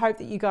 Chanel. We hope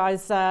that you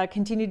guys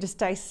continue to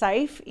stay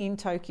safe in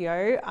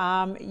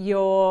Tokyo.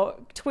 Your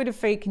Twitter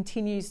feed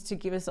continues to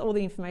give us all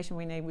the information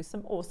we need with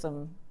some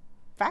awesome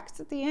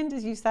facts at the end,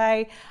 as you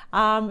say.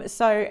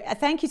 So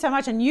thank you so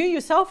much. And you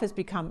yourself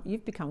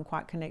you've become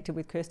quite connected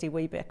with Kirsty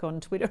Wiebeck on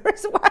Twitter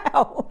as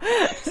well.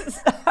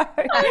 I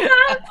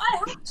have.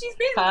 She's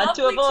been hard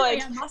to avoid.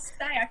 Me, I must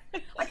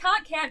say. I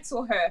can't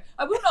cancel her.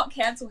 I will not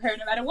cancel her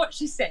no matter what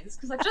she says,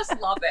 because I just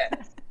love it.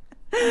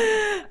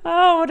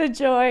 Oh, what a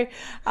joy.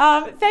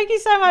 Thank you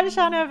so much,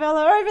 Chanel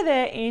Vella, over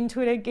there in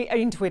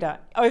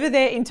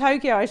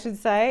Tokyo, I should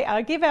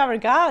say. Give our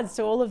regards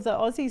to all of the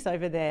Aussies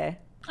over there.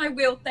 I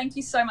will. Thank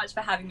you so much for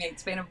having me.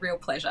 It's been a real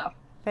pleasure.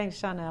 Thanks,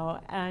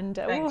 Chanel. And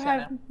we'll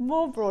have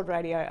more Broad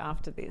Radio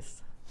after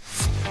this.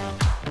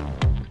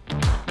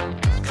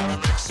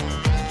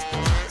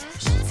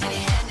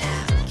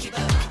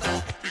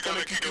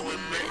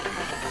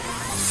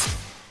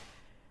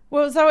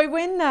 Well, Zoe,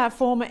 when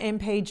former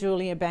MP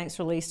Julia Banks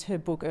released her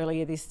book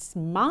earlier this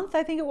month,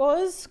 I think it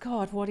was,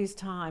 God, what is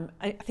time?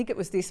 I think it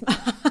was this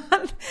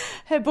month,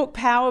 her book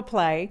Power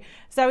Play.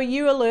 Zoe,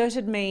 you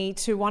alerted me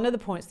to one of the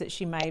points that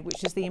she made,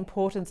 which is the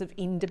importance of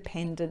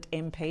independent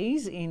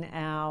MPs in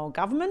our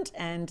government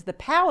and the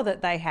power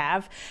that they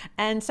have.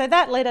 And so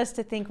that led us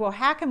to think, well,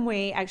 how can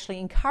we actually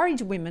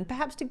encourage women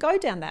perhaps to go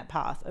down that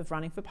path of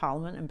running for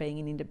Parliament and being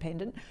an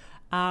independent?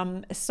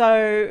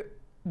 So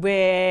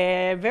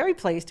we're very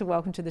pleased to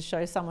welcome to the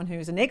show someone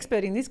who's an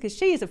expert in this, because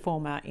she is a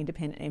former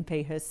independent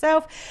MP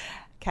herself.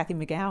 Cathy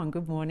McGowan,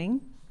 good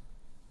morning.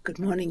 Good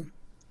morning.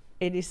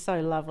 It is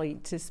so lovely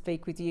to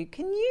speak with you.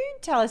 Can you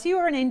tell us, you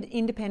were an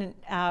independent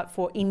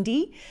for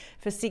Indy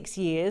for 6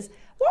 years.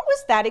 What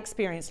was that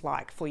experience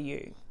like for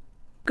you?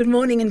 Good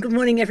morning, and good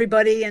morning,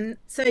 everybody. And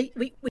so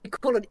we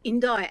call it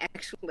Indi,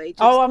 actually.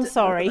 I'm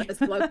sorry.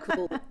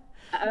 Local.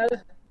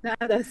 No,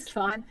 that's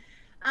fine.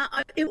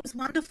 It was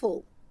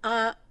wonderful.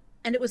 And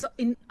it was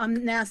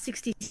I'm now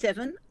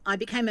 67. I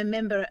became a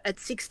member at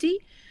 60,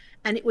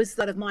 and it was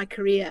that of my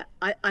career.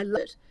 I loved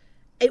it.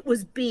 It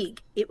was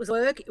big. It was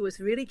work. It was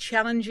really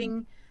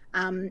challenging.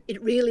 It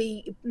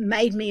really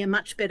made me a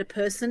much better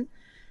person.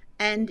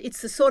 And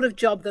it's the sort of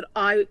job that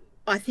I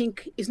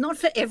think is not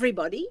for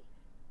everybody,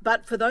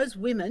 but for those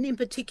women in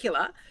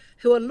particular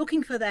who are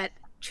looking for that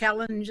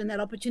challenge and that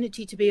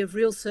opportunity to be of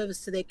real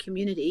service to their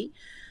community.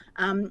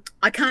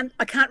 I can't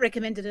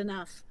recommend it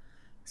enough.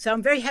 So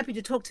I'm very happy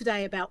to talk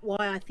today about why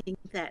I think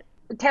that.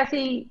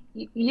 Kathy,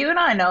 you and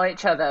I know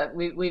each other.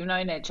 We've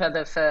known each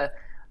other for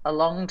a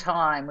long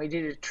time. We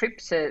did a trip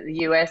to the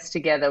US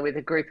together with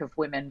a group of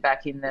women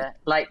back in the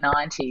late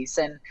 90s.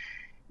 And,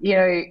 you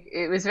know,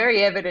 it was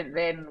very evident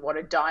then what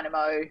a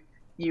dynamo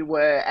you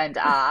were and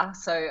are.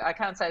 So I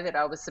can't say that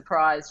I was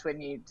surprised when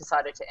you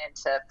decided to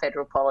enter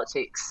federal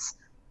politics.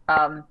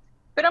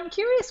 But I'm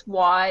curious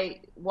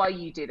why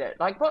you did it.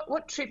 Like,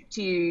 what tripped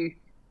you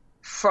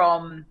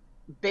from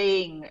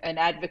being an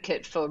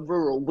advocate for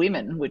rural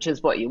women, which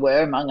is what you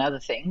were, among other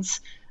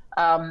things,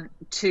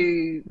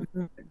 to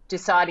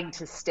deciding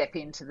to step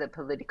into the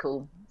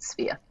political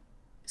sphere?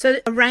 So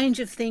a range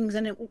of things,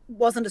 and it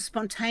wasn't a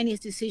spontaneous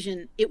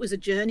decision. It was a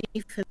journey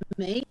for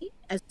me,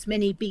 as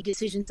many big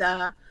decisions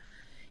are.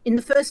 In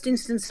the first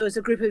instance, there was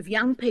a group of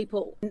young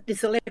people,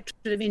 this electorate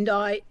of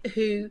Indi,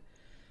 who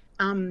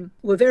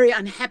were very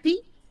unhappy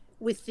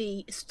with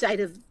the state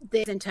of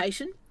their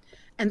presentation.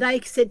 And they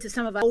said to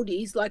some of our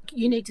oldies, like,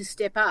 you need to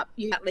step up.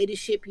 You got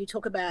leadership, you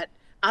talk about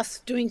us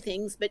doing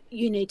things, but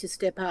you need to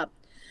step up.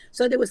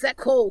 So there was that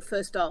call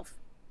first off.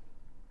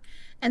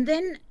 And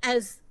then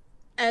as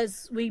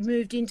we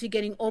moved into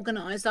getting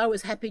organised, I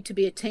was happy to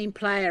be a team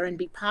player and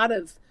be part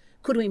of,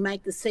 could we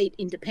make the seat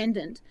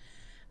independent?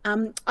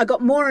 I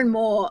got more and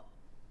more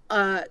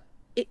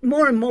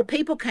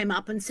people came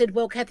up and said,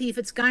 well, Kathy, if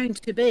it's going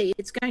to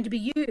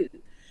be you.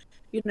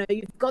 You know,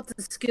 you've got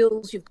the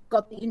skills, you've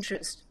got the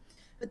interest.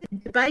 But the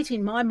debate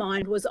in my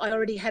mind was I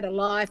already had a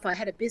life, I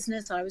had a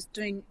business, I was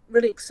doing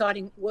really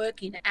exciting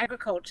work in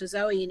agriculture,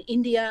 Zoe, in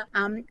India,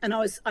 and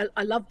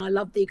I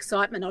loved the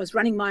excitement. I was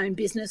running my own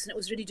business and it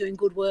was really doing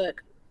good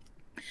work.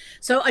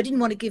 So I didn't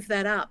want to give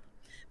that up.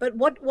 But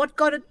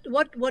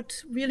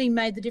what really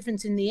made the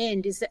difference in the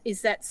end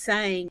is that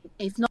saying,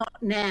 if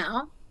not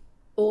now,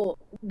 or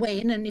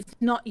when, and if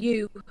not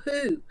you,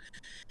 who?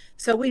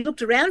 So we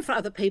looked around for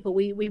other people.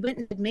 We went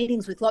and had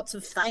meetings with lots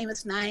of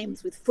famous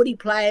names, with footy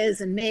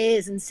players and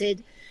mayors, and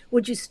said,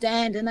 would you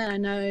stand?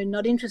 And no,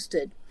 not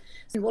interested.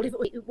 And well, if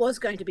it was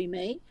going to be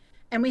me,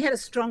 and we had a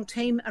strong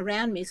team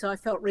around me, so I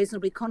felt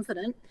reasonably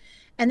confident.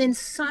 And then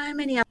so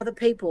many other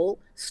people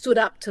stood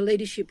up to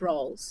leadership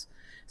roles.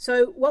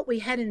 So what we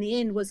had in the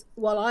end was,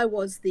 while I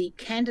was the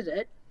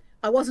candidate,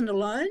 I wasn't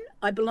alone.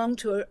 I belonged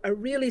to a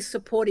really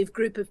supportive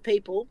group of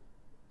people.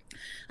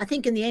 I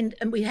think in the end,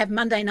 and we have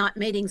Monday night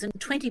meetings and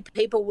 20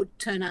 people would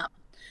turn up,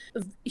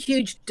 a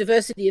huge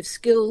diversity of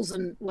skills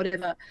and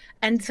whatever.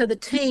 And so the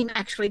team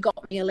actually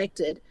got me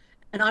elected,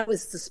 and I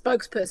was the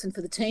spokesperson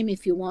for the team,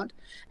 if you want.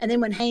 And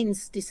then when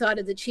Haynes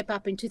decided that she'd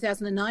up in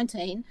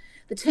 2019,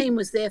 the team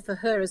was there for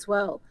her as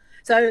well.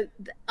 So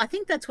I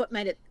think that's what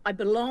made it. I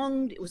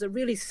belonged. It was a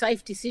really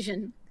safe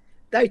decision,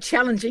 though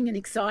challenging and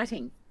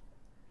exciting.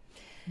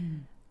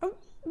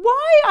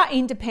 Why are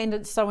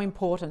independents so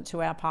important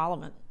to our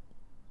parliament?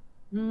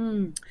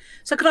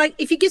 So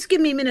if you just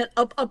give me a minute,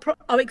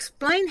 I'll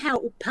explain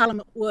how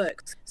Parliament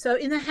works. So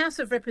in the House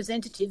of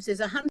Representatives,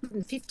 there's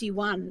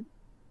 151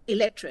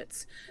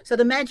 electorates. So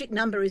the magic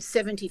number is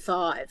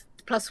 75,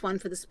 plus one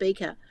for the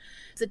Speaker.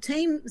 The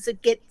team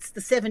that gets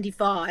the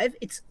 75,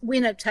 it's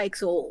winner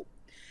takes all.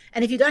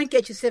 And if you don't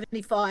get your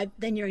 75,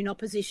 then you're in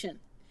opposition.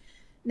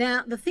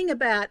 Now, the thing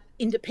about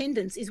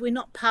independents is we're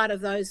not part of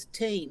those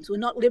teams. We're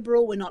not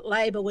Liberal, we're not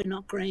Labor, we're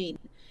not Green.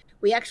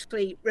 We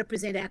actually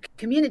represent our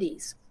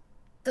communities.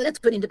 So that's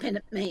what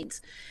independent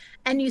means.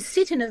 And you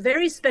sit in a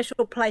very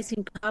special place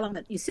in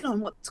Parliament. You sit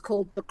on what's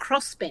called the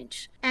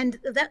crossbench. And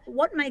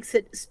what makes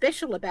it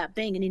special about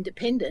being an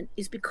independent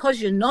is because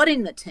you're not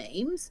in the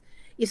teams,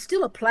 you're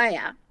still a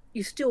player,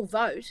 you still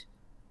vote,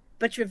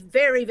 but you're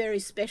very, very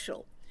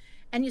special.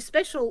 And you're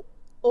special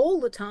all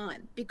the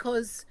time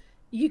because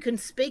you can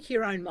speak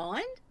your own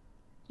mind,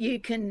 you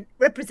can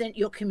represent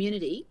your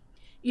community,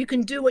 you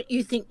can do what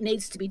you think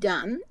needs to be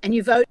done, and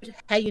you vote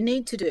how you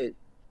need to do.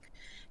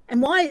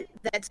 And why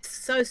that's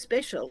so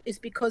special is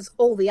because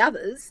all the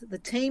others, the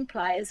team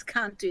players,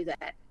 can't do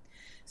that.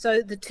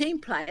 So the team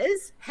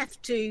players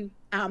have to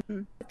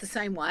the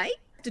same way,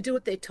 to do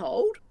what they're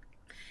told.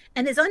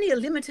 And there's only a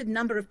limited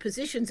number of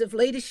positions of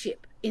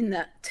leadership in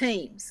the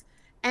teams,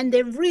 and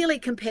they're really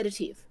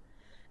competitive.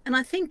 And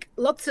I think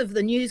lots of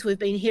the news we've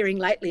been hearing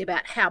lately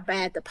about how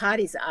bad the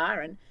parties are,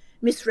 and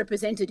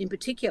misrepresented in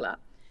particular,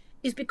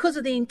 is because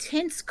of the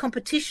intense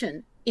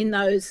competition in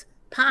those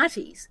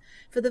parties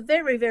for the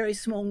very, very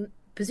small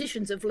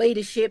positions of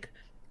leadership,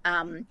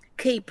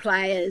 key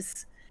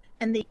players,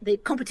 and the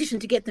competition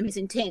to get them is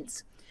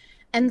intense.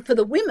 And for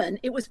the women,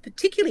 it was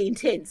particularly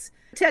intense.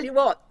 I tell you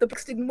what, the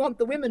Blacks didn't want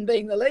the women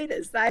being the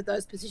leaders. They had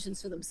those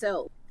positions for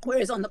themselves.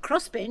 Whereas on the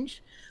crossbench,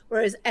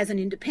 as an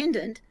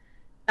independent,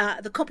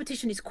 the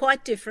competition is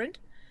quite different.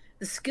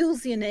 The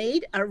skills you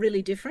need are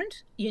really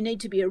different. You need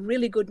to be a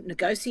really good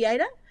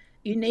negotiator.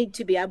 You need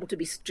to be able to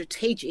be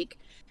strategic,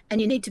 and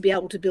you need to be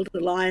able to build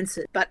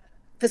alliances. But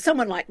for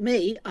someone like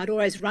me, I'd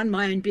always run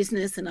my own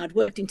business and I'd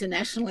worked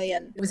internationally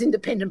and was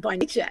independent by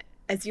nature,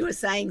 as you were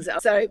saying, Zoe.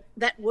 So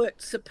that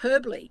worked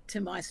superbly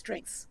to my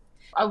strengths.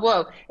 Oh,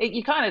 well,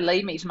 you kind of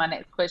lead me to my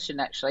next question,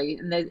 actually,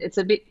 and it's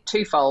a bit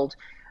twofold.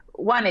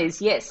 One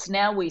is, yes,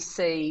 now we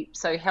see,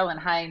 so Helen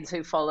Haines,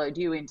 who followed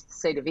you into the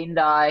seat of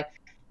Indi,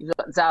 you've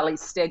got Zali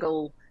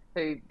Steggall,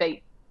 who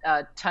beat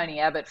Tony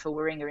Abbott for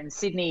Warringah in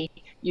Sydney.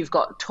 You've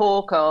got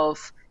talk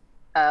of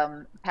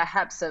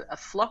perhaps a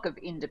flock of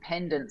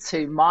independents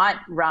who might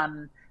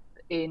run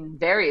in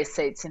various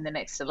seats in the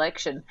next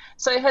election.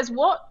 So has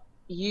what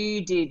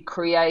you did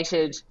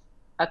created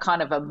a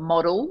kind of a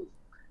model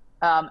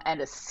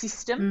and a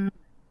system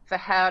for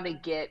how to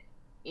get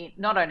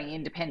not only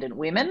independent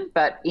women,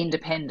 but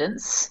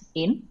independents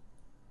in?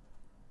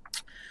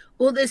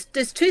 Well,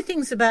 there's two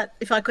things about,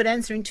 if I could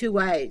answer in two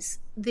ways.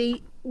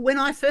 When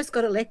I first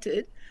got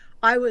elected,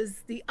 I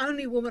was the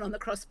only woman on the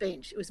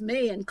crossbench. It was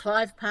me and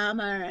Clive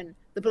Palmer and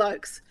the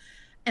blokes.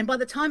 And by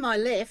the time I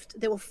left,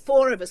 there were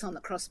 4 of us on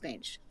the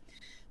crossbench.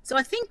 So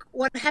I think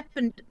what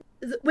happened,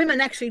 the women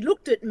actually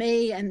looked at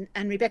me and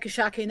Rebecca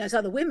Sharkey and those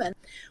other women,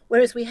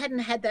 whereas we hadn't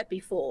had that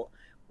before.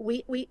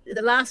 The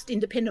last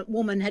independent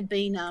woman had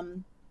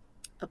been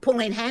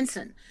Pauline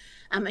Hanson,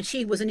 and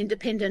she was an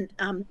independent,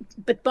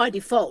 but by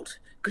default,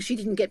 because she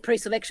didn't get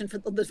pre-selection for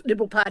the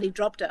Liberal Party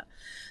dropped her.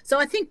 So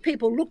I think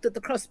people looked at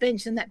the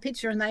crossbench in that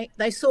picture and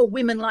they saw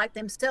women like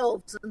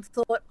themselves and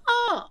thought,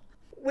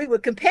 we were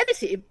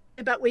competitive,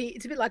 but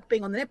it's a bit like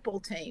being on the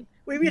netball team.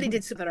 We really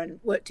did sit there and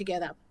work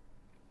together.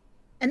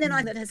 And then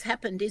that has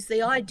happened is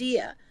the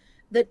idea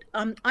that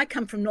I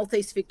come from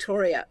northeast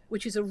Victoria,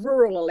 which is a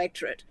rural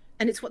electorate,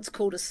 and it's what's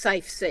called a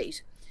safe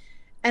seat.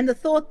 And the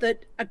thought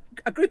that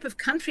a group of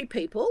country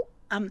people,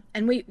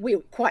 and we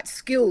were quite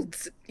skilled,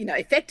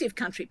 effective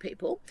country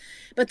people,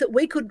 but that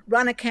we could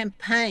run a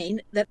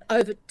campaign that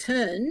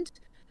overturned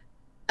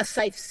a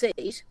safe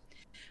seat,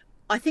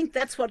 I think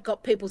that's what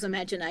got people's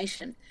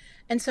imagination.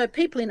 And so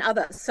people in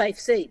other safe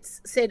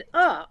seats said,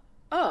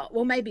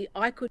 well, maybe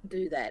I could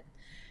do that.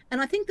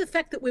 And I think the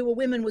fact that we were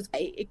women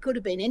it could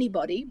have been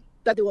anybody,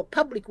 but there were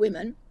public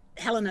women,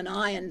 Helen and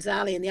I and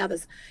Zali and the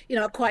others,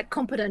 are quite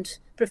competent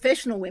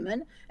professional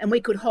women, and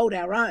we could hold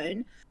our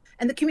own.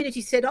 And the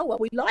community said, well,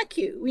 we like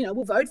you,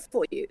 we'll vote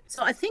for you.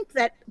 So I think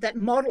that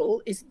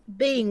model is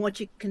being what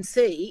you can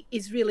see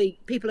is really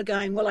people are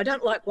going, well, I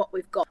don't like what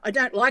we've got. I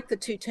don't like the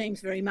two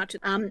teams very much.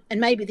 And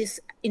maybe this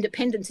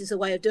independence is a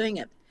way of doing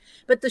it.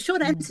 But the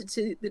short answer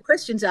to the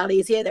question, Zali,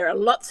 is there are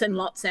lots and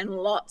lots and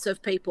lots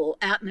of people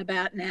out and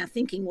about now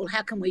thinking, well,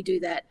 how can we do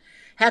that?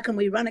 How can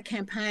we run a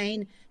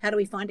campaign? How do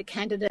we find a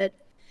candidate?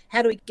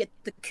 How do we get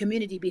the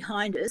community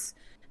behind us?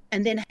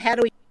 And then how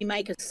do we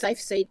make a safe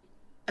seat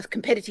a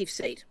competitive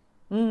seat?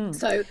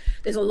 So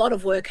there's a lot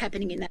of work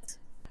happening in that.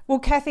 Well,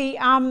 Kathy,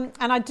 and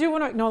I do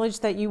want to acknowledge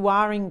that you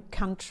are in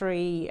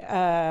country,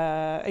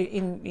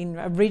 in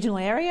a regional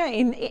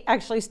area,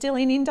 actually still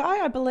in Indi,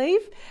 I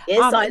believe.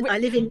 Yes, I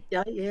live in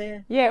Indi,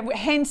 yeah. Yeah,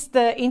 hence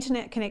the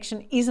internet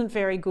connection isn't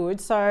very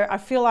good. So I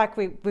feel like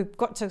we've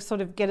got to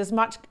sort of get as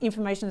much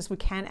information as we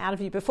can out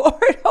of you before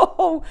it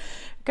all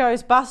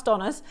goes bust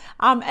on us.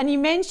 And you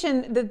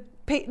mentioned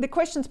the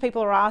questions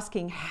people are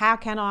asking, how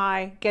can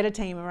I get a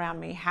team around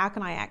me? How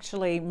can I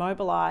actually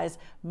mobilise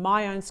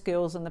my own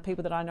skills and the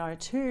people that I know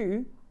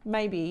to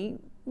maybe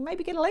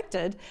get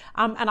elected?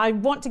 And I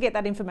want to get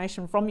that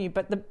information from you.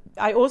 But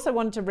I also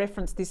wanted to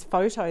reference this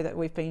photo that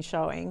we've been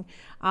showing,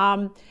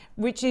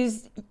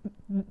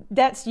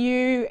 that's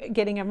you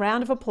getting a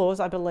round of applause,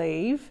 I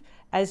believe,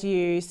 as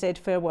you said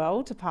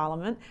farewell to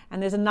Parliament.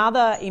 And there's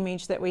another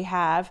image that we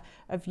have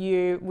of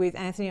you with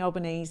Anthony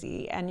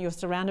Albanese, and you're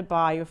surrounded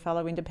by your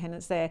fellow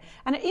independents there.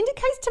 And it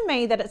indicates to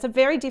me that it's a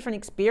very different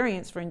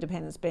experience for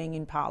independents being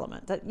in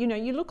Parliament, that,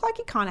 you look like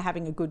you're kind of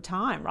having a good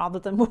time rather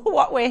than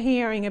what we're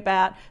hearing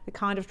about the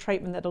kind of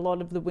treatment that a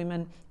lot of the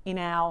women in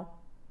our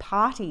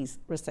parties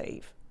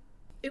receive.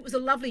 It was a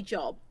lovely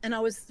job, and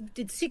I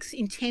did 6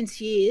 intense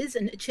years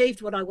and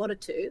achieved what I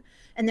wanted to,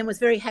 and then was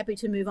very happy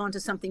to move on to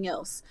something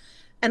else.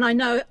 And I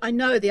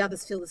know the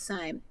others feel the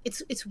same.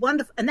 It's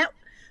wonderful. And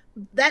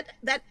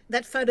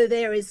that photo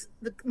there is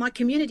my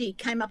community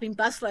came up in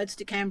busloads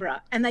to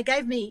Canberra, and they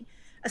gave me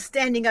a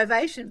standing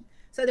ovation.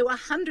 So there were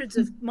hundreds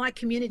of my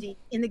community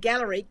in the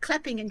gallery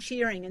clapping and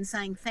cheering and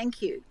saying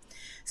thank you.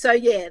 So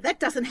yeah, that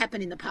doesn't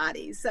happen in the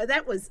parties. So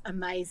that was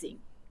amazing.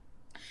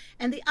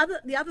 And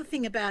the other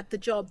thing about the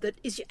job that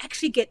is you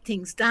actually get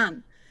things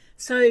done.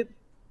 So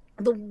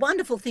the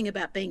wonderful thing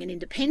about being an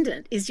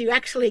independent is you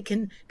actually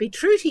can be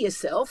true to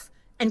yourself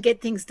and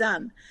get things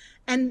done.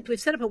 And we've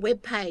set up a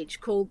web page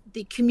called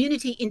the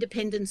Community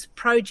Independence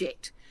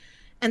Project.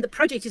 And the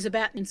project is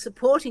about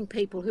supporting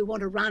people who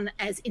want to run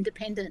as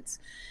independents.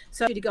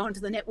 So to go onto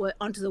the network,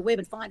 onto the web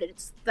and find it,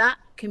 it's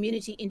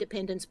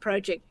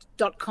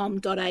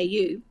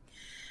thecommunityindependenceproject.com.au.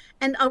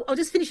 And I'll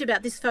just finish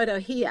about this photo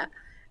here.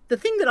 The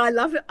thing that I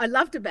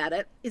loved about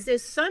it is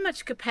there's so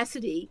much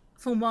capacity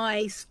for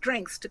my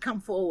strengths to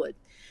come forward.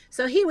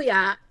 So here we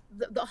are,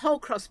 the whole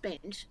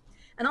crossbench,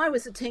 and I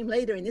was the team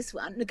leader in this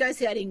one,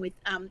 negotiating with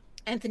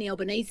Anthony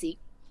Albanese.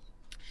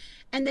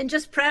 And then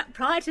just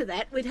prior to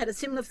that, we'd had a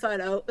similar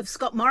photo of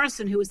Scott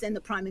Morrison, who was then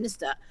the Prime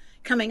Minister,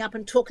 coming up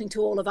and talking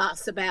to all of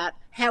us about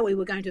how we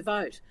were going to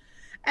vote.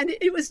 And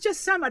it was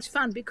just so much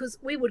fun because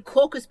we would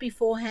caucus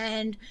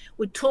beforehand,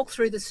 we'd talk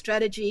through the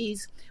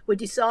strategies, we'd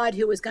decide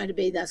who was going to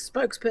be the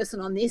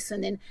spokesperson on this,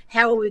 and then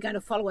how are we going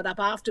to follow it up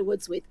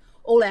afterwards with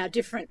all our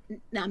different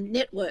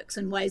networks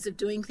and ways of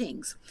doing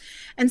things.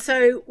 And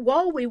so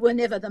while we were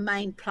never the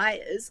main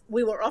players,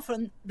 we were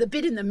often the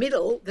bit in the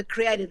middle that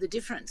created the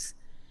difference.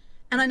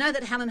 And I know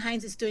that Helen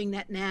Haines is doing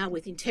that now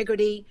with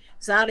integrity,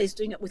 Zali is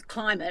doing it with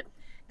climate,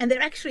 and they're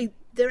actually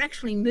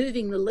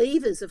moving the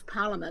levers of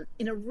Parliament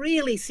in a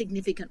really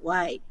significant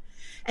way.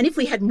 And if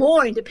we had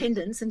more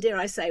independence, and dare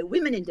I say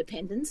women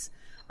independence,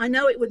 I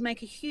know it would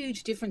make a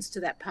huge difference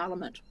to that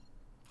Parliament.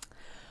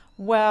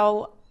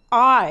 Well,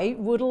 I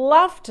would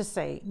love to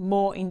see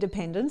more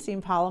independence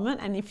in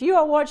Parliament, and if you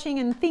are watching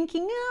and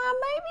thinking,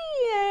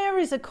 maybe there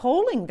is a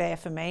calling there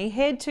for me,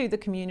 head to the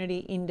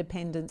Community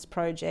Independence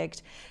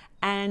Project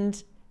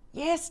and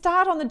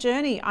start on the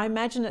journey. I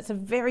imagine it's a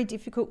very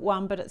difficult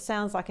one, but it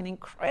sounds like an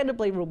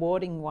incredibly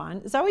rewarding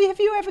one. Zoe, have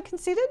you ever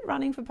considered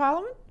running for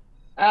Parliament?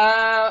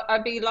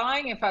 I'd be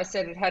lying if I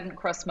said it hadn't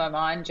crossed my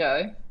mind,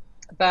 Jo.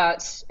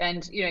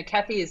 And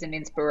Cathy is an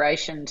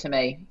inspiration to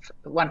me,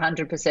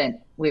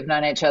 100%. We've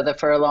known each other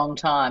for a long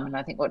time, and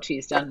I think what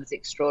she's done is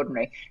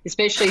extraordinary,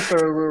 especially for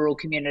a rural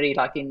community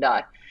like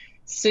Indi.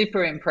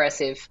 Super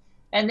impressive.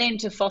 And then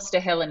to foster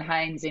Helen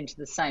Haines into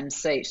the same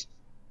seat.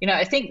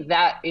 I think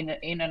that in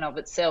and of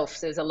itself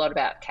says a lot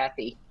about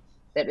Cathy,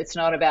 that it's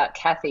not about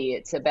Cathy,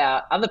 it's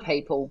about other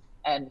people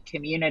and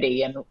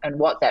community and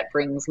what that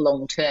brings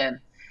long term.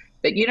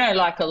 But,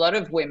 like a lot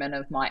of women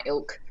of my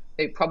ilk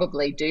who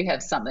probably do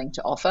have something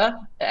to offer,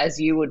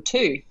 as you would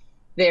too,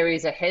 there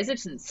is a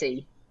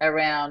hesitancy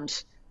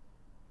around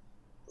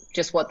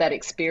just what that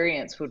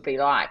experience would be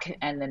like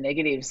and the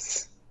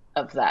negatives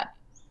of that.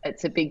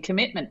 It's a big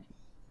commitment.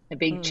 A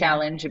big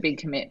challenge, a big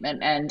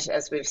commitment, and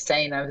as we've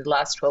seen over the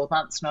last 12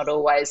 months, not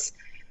always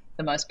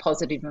the most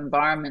positive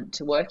environment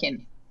to work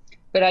in.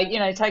 But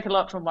I take a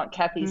lot from what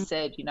Cathy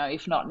said.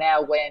 If not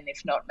now, when?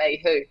 If not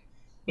me, who?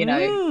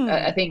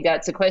 I think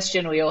that's a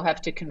question we all have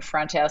to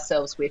confront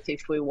ourselves with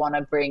if we want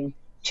to bring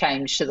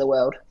change to the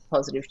world,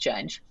 positive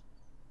change.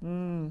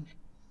 And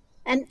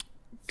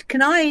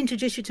can I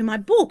introduce you to my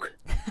book?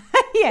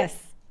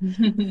 Yes.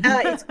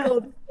 It's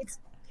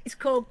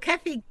called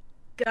Cathy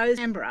Goes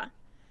Canberra.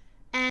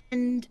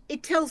 And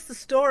it tells the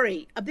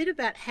story, a bit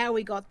about how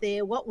we got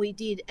there, what we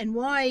did, and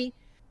why,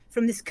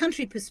 from this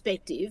country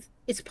perspective,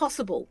 it's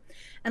possible.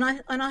 And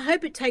I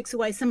hope it takes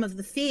away some of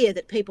the fear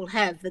that people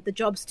have that the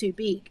job's too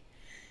big.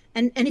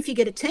 And if you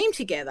get a team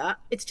together,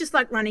 it's just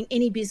like running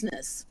any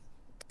business.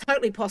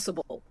 Totally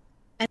possible.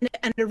 And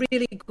a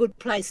really good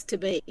place to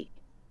be.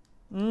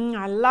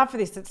 I love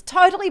this. It's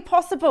totally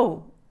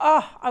possible.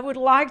 Oh, I would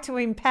like to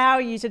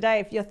empower you today.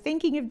 If you're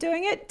thinking of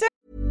doing it, do it.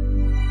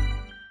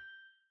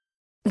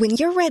 When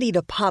you're ready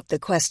to pop the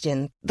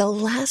question, the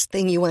last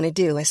thing you want to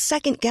do is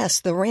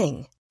second-guess the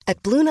ring.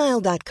 At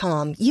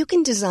BlueNile.com, you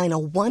can design a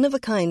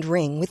one-of-a-kind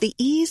ring with the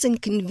ease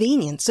and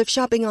convenience of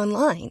shopping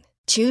online.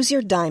 Choose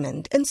your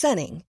diamond and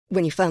setting.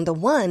 When you find the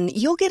one,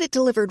 you'll get it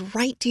delivered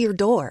right to your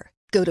door.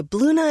 Go to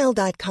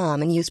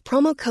BlueNile.com and use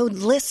promo code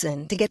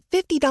LISTEN to get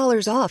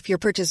 $50 off your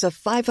purchase of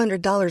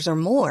 $500 or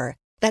more.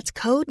 That's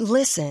code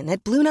LISTEN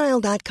at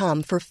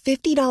BlueNile.com for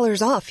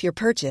 $50 off your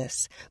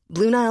purchase.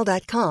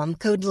 BlueNile.com,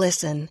 code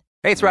LISTEN.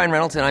 Hey, it's Ryan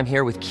Reynolds, and I'm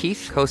here with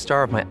Keith,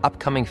 co-star of my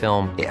upcoming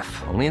film, If,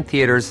 only in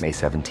theaters May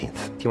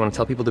 17th. Do you want to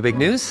tell people the big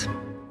news?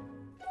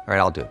 All right,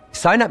 I'll do it.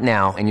 Sign up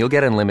now and you'll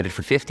get unlimited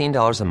for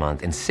 $15 a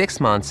month and 6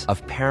 months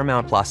of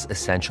Paramount Plus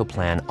Essential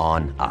Plan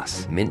on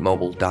us.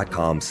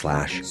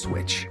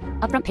 MintMobile.com/switch.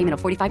 Upfront payment of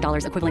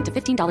 $45 equivalent to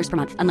 $15 per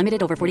month.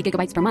 Unlimited over 40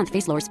 gigabytes per month.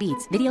 Face lower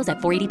speeds. Videos at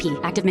 480p.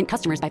 Active Mint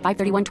customers by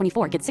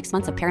 531.24 get 6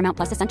 months of Paramount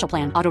Plus Essential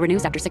Plan. Auto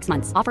renews after 6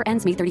 months. Offer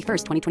ends May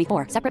 31st,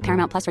 2024. Separate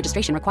Paramount Plus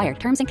registration required.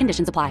 Terms and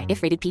conditions apply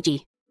if rated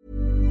PG.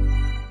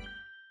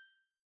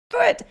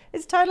 Good.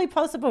 It's totally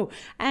possible.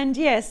 And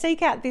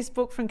seek out this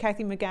book from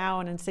Cathy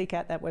McGowan and seek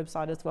out that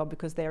website as well,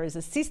 because there is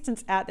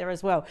assistance out there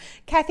as well.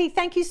 Cathy,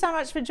 thank you so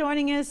much for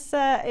joining us.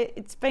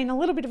 It's been a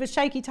little bit of a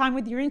shaky time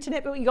with your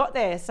internet, but we got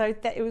there. So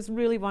it was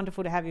really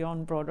wonderful to have you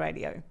on Broad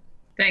Radio.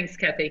 Thanks,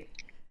 Cathy.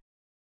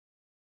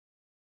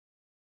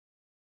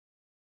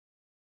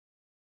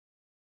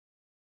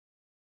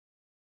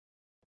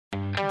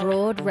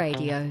 Broad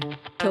Radio,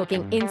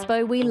 talking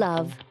inspo we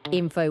love,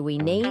 info we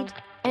need,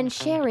 and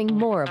sharing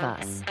more of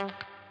us.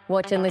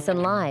 Watch and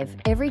listen live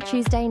every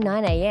Tuesday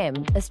 9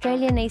 a.m.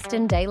 Australian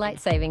Eastern Daylight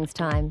Savings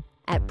Time.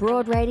 at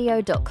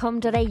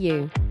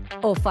broadradio.com.au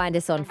or find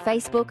us on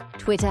Facebook,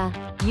 Twitter,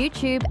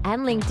 YouTube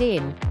and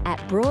LinkedIn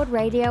at Broad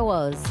Radio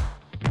Oz.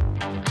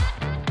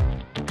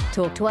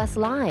 Talk to us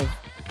live.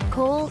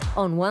 Call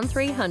on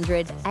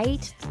 1300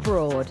 8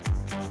 Broad.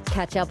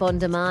 Catch up on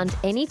demand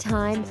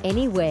anytime,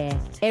 anywhere,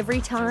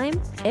 every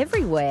time,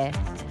 everywhere.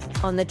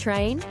 On the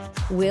train,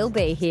 we'll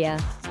be here.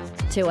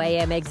 2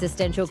 a.m.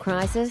 existential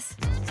crisis?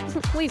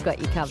 We've got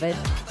you covered.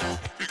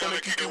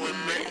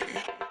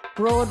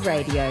 Broad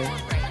Radio.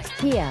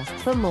 Here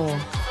for more.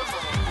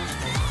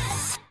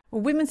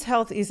 Well, women's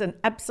health is an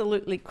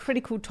absolutely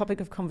critical topic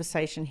of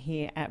conversation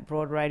here at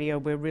Broad Radio.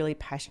 We're really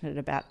passionate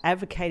about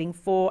advocating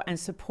for and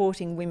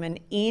supporting women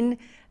in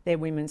their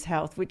women's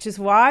health, which is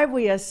why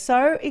we are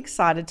so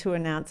excited to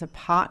announce a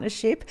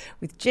partnership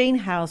with Jean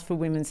Hales for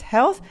Women's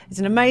Health. It's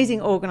an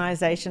amazing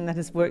organisation that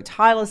has worked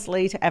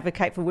tirelessly to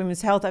advocate for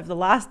women's health over the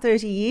last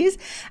 30 years.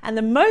 And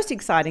the most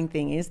exciting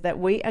thing is that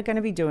we are going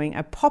to be doing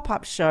a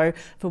pop-up show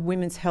for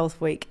Women's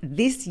Health Week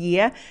this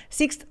year,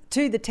 6th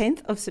to the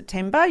 10th of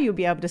September. You'll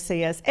be able to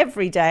see us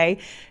every day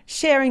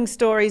sharing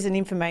stories and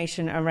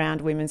information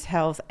around women's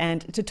health.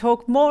 And to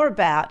talk more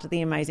about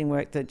the amazing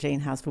work that Jean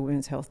Hales for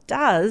Women's Health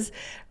does,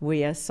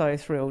 we are so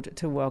thrilled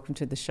to welcome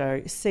to the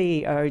show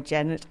CEO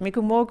Janet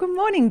Michelmore. Good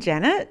morning,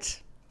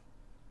 Janet.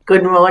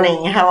 Good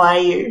morning. How are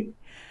you?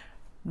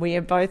 We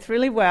are both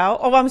really well.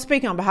 Oh, I'm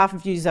speaking on behalf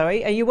of you,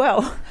 Zoe. Are you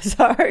well?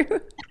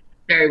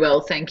 Very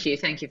well, thank you.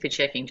 Thank you for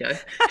checking, Jo.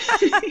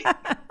 I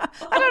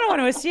don't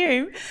want to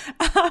assume.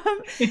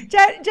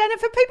 Janet,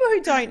 for people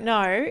who don't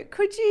know,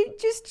 could you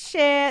just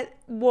share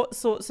what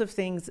sorts of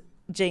things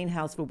Jean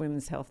Hales for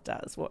Women's Health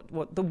does?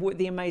 What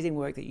the amazing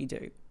work that you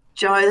do?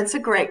 Jo, that's a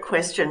great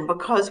question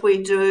because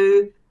we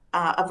do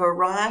a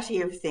variety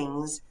of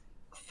things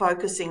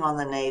focusing on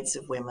the needs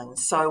of women.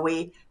 So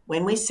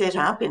when we set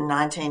up in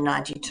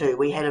 1992,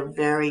 we had a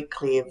very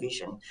clear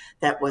vision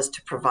that was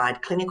to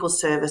provide clinical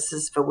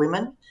services for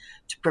women,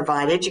 to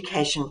provide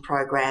education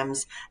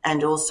programs,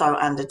 and also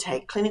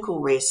undertake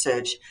clinical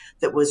research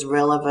that was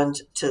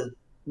relevant to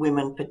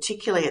women,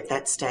 particularly at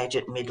that stage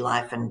at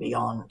midlife and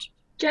beyond.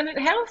 Janet,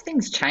 how have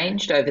things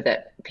changed over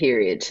that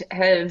period?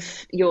 Have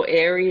your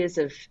areas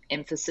of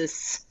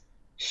emphasis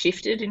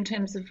shifted in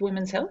terms of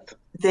women's health?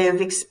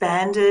 They've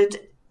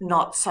expanded,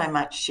 not so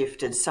much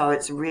shifted. So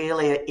it's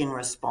really in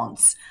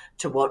response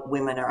to what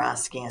women are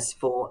asking us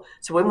for.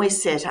 So when we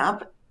set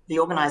up, the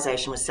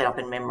organisation was set up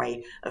in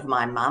memory of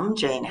my mum,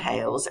 Jean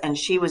Hales, and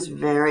she was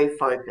very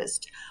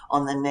focused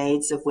on the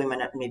needs of women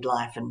at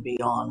midlife and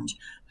beyond.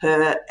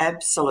 Her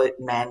absolute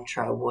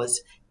mantra was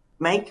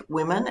make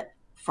women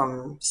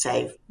from,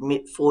 say,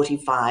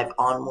 mid-45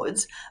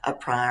 onwards a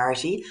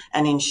priority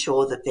and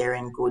ensure that they're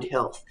in good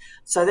health.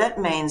 So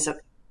that means that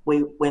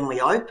when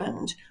we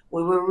opened,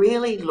 we were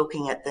really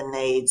looking at the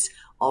needs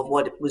of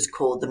what was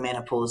called the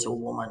menopausal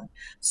woman.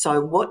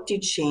 So what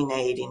did she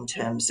need in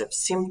terms of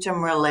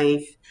symptom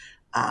relief,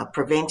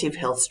 preventive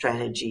health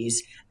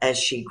strategies as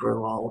she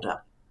grew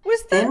older?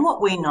 Then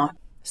what we know...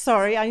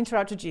 Sorry, I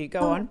interrupted you.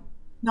 Go on.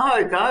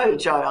 No, go,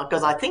 Jo,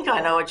 because I think I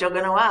know what you're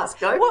going to ask.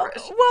 Go for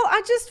it. Well,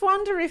 I just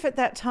wonder if at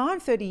that time,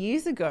 30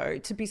 years ago,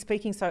 to be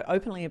speaking so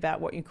openly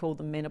about what you call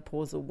the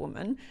menopausal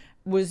woman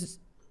was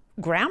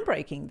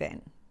groundbreaking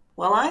then.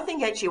 Well, I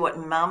think actually what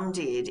Mum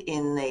did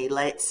in the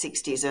late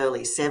 60s,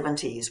 early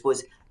 70s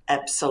was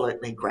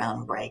absolutely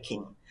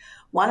groundbreaking.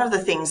 One of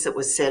the things that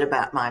was said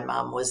about my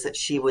mum was that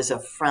she was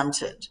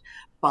affronted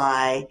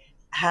by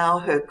how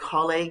her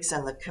colleagues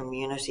and the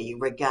community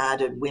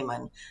regarded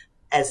women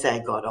as they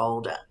got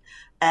older.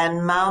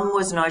 And Mum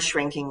was no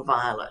shrinking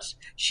violet.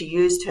 She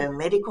used her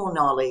medical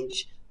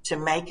knowledge to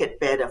make it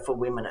better for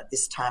women at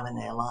this time in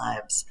their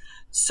lives.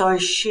 So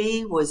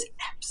she was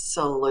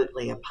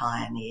absolutely a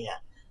pioneer.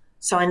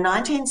 So in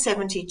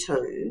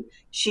 1972,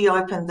 she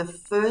opened the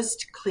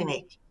first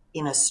clinic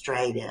in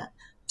Australia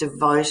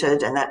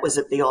devoted, and that was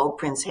at the old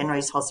Prince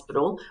Henry's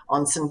Hospital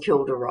on St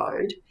Kilda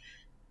Road,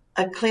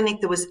 a clinic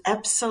that was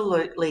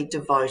absolutely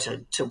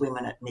devoted to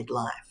women at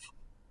midlife.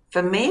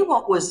 For me,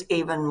 what was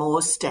even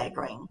more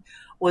staggering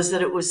was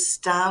that it was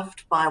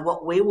staffed by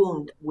what we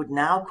would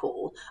now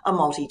call a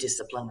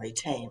multidisciplinary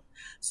team.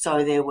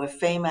 So there were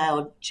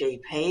female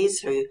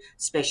GPs who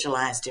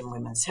specialised in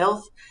women's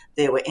health.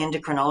 There were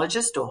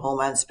endocrinologists or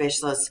hormone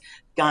specialists,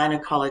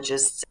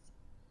 gynecologists.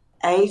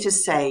 To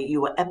say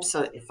you were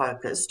absolutely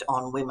focused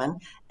on women,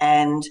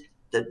 and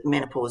the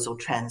menopausal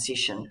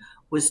transition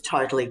was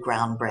totally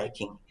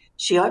groundbreaking.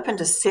 She opened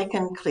a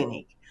second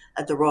clinic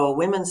at the Royal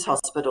Women's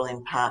Hospital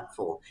in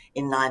Parkville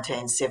in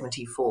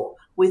 1974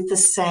 with the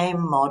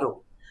same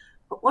model.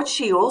 But what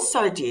she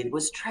also did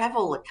was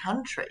travel the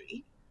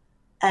country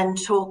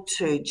and talk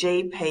to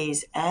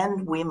GPs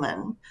and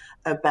women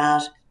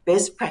about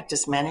best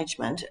practice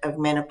management of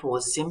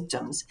menopause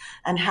symptoms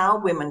and how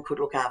women could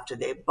look after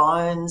their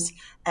bones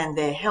and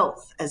their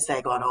health as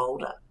they got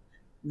older.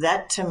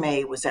 That to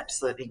me was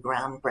absolutely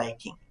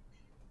groundbreaking.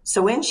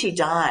 So when she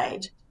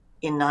died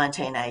in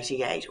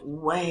 1988,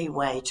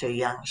 way too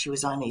young, she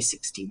was only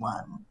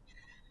 61,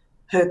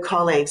 her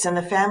colleagues, and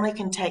the family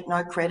can take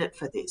no credit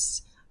for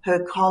this,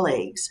 her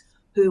colleagues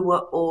who were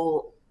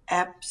all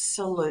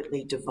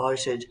absolutely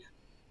devoted,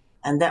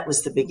 and that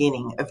was the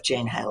beginning of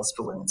Jean Hales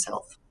for Women's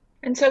Health.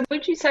 And so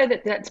would you say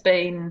that that's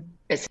been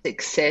a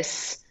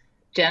success,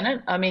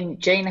 Janet? I mean,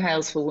 Jean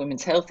Hales for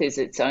Women's Health is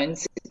its own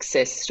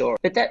success story,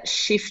 but that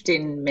shift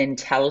in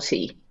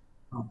mentality,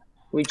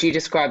 would you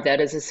describe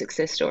that as a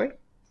success story?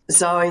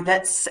 Zoe,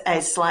 that's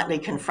a slightly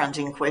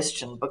confronting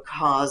question,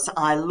 because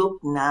I look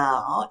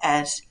now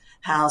at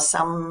how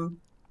some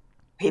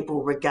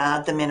people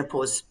regard the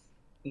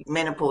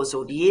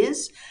menopausal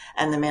years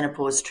and the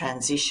menopause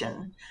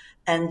transition,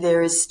 and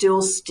there is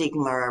still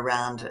stigma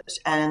around it.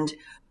 And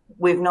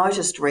we've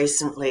noticed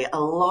recently a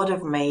lot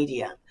of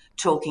media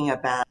talking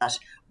about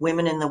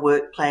women in the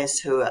workplace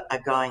who are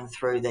going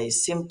through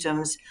these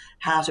symptoms,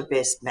 how to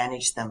best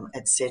manage them,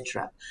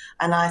 etc.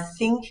 And I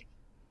think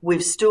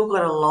we've still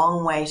got a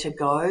long way to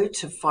go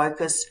to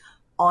focus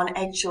on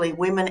actually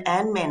women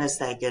and men as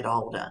they get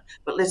older.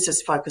 But let's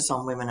just focus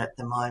on women at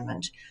the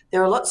moment.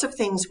 There are lots of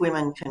things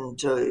women can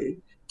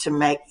do to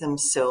make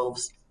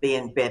themselves be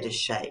in better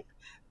shape,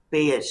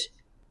 be it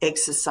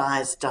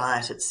exercise,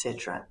 diet,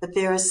 etc. But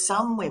there are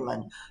some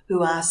women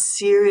who are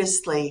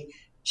seriously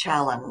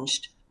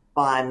challenged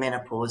by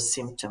menopause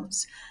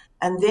symptoms.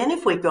 And then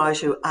if we go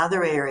to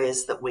other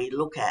areas that we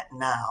look at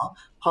now,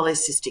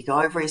 polycystic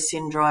ovary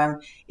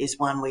syndrome is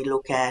one we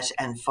look at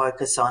and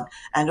focus on,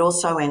 and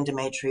also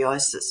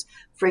endometriosis,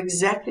 for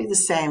exactly the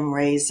same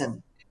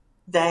reason.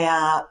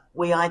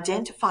 We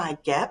identify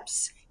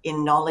gaps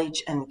in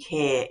knowledge and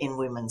care in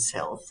women's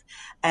health,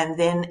 and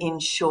then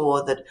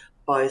ensure that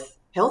both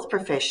health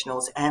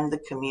professionals and the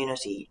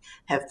community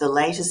have the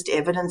latest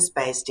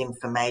evidence-based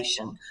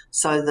information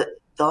so that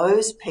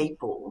those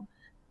people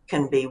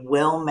can be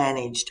well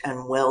managed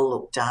and well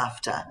looked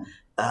after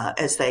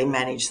as they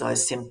manage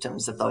those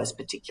symptoms of those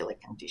particular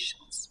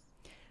conditions.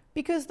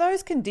 Because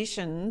those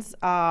conditions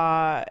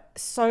are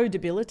so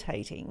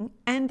debilitating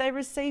and they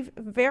receive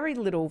very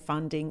little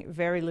funding,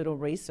 very little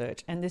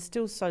research, and there's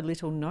still so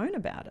little known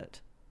about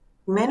it.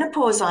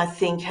 Menopause, I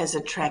think, has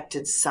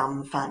attracted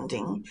some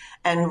funding,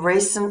 and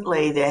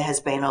recently there has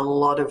been a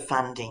lot of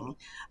funding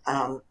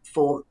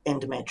for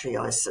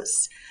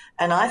endometriosis.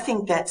 And I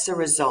think that's a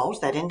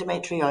result, that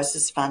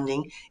endometriosis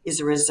funding is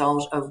a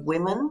result of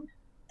women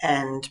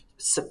and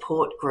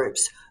support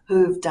groups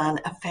who've done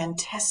a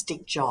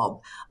fantastic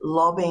job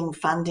lobbying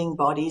funding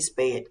bodies,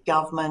 be it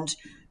government,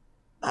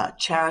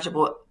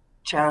 charitable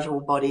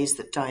bodies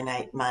that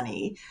donate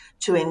money,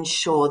 to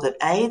ensure that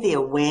the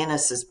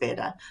awareness is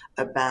better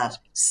about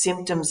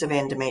symptoms of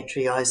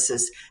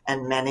endometriosis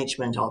and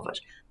management of it.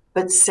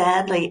 But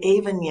sadly,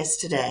 even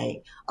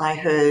yesterday, I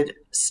heard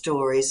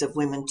stories of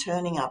women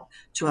turning up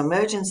to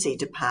emergency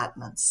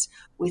departments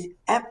with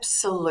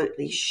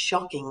absolutely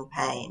shocking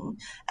pain,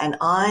 and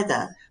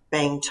either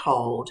being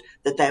told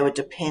that they were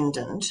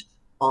dependent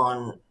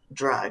on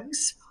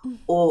drugs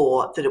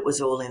or that it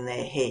was all in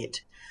their head.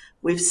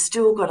 We've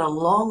still got a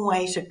long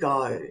way to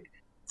go,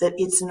 that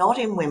it's not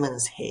in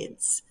women's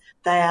heads.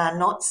 They are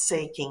not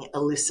seeking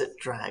illicit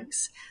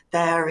drugs. They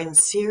are in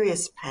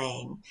serious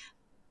pain.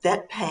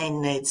 That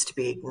pain needs to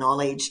be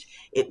acknowledged,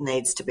 it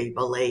needs to be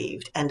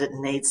believed, and it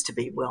needs to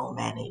be well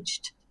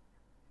managed.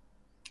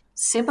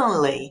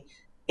 Similarly,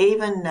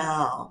 even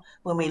now,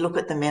 when we look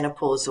at the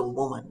menopausal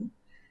woman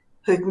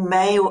who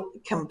may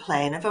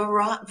complain of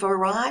a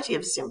variety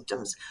of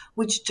symptoms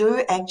which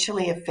do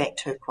actually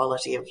affect her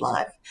quality of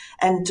life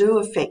and do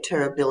affect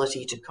her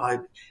ability to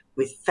cope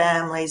with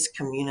families,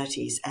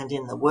 communities, and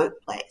in the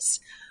workplace,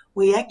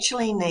 we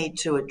actually need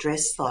to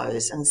address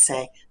those and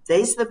say,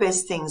 these are the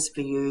best things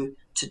for you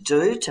to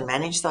do to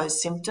manage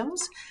those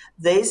symptoms.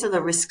 These are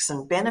the risks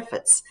and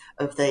benefits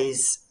of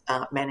these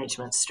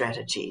management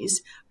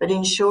strategies, but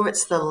ensure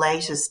it's the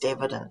latest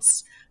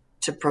evidence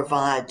to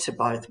provide to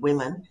both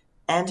women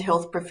and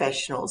health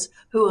professionals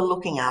who are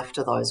looking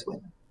after those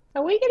women.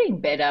 Are we getting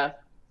better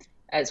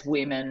as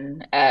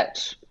women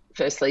at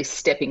firstly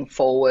stepping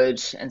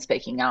forward and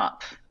speaking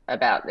up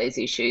about these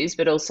issues,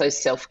 but also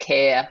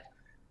self-care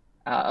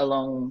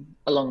along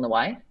the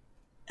way?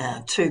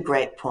 Two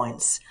great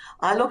points.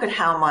 I look at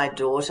how my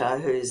daughter,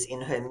 who's in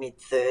her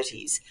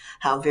mid-30s,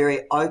 how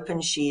very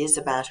open she is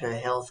about her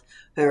health,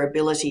 her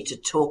ability to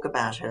talk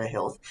about her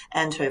health,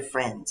 and her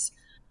friends.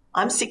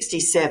 I'm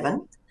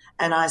 67,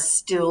 and I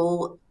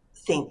still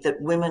think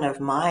that women of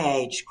my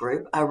age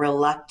group are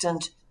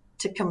reluctant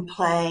to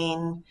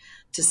complain,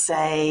 to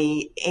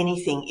say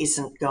anything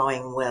isn't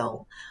going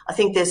well. I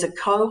think there's a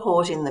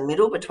cohort in the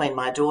middle between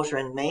my daughter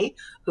and me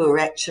who are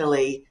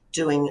actually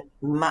doing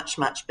much,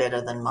 much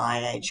better than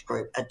my age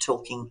group at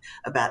talking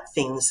about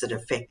things that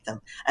affect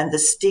them. And the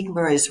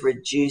stigma is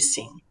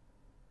reducing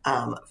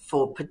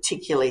for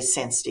particularly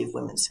sensitive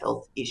women's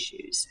health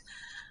issues.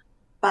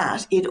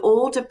 But it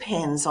all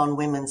depends on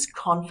women's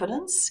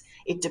confidence.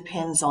 It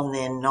depends on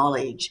their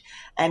knowledge.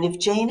 And if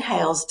Jean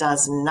Hales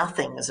does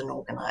nothing as an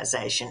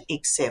organisation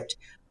except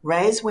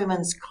raise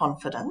women's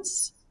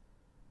confidence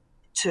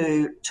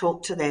to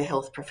talk to their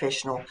health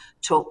professional,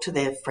 talk to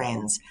their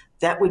friends,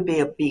 that would be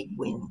a big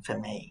win for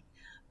me.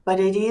 But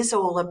it is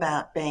all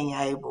about being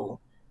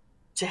able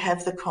to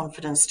have the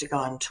confidence to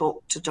go and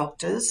talk to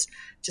doctors,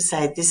 to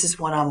say, this is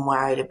what I'm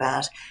worried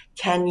about.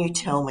 Can you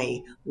tell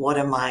me what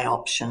are my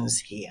options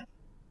here?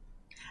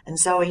 And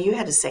Zoe, you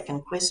had a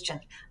second question,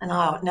 and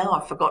now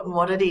I've forgotten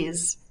what it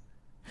is.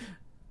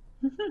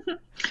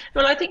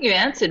 Well, I think you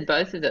answered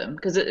both of them,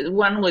 because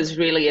one was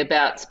really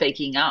about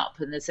speaking up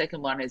and the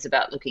second one is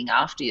about looking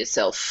after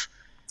yourself.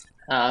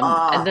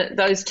 And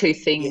those two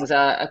things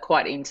are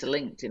quite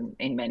interlinked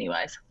in many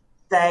ways.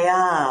 They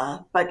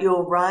are, but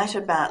you're right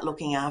about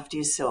looking after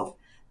yourself.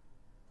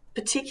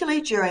 Particularly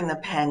during the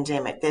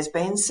pandemic, there's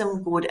been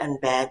some good and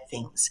bad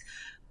things.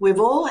 We've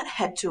all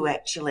had to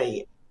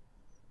actually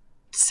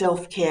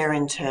self-care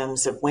in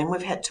terms of when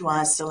we've had to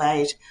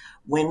isolate,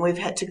 when we've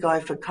had to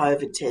go for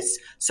COVID tests.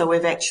 So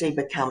we've actually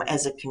become,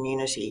 as a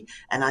community,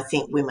 and I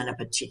think women are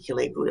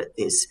particularly good at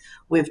this,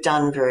 we've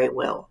done very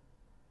well.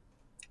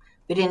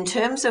 But in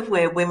terms of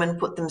where women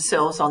put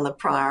themselves on the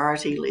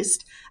priority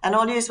list, and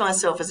I'll use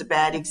myself as a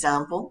bad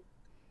example,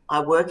 I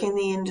work in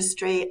the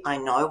industry, I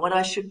know what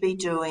I should be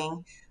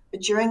doing,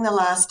 but during the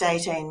last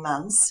 18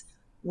 months,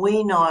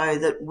 we know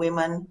that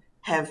women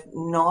have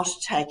not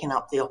taken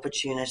up the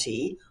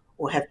opportunity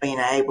or have been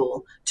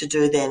able to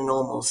do their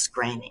normal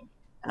screening.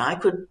 And I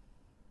could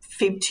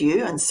fib to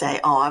you and say,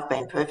 oh, I've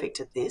been perfect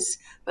at this,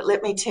 but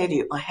let me tell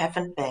you, I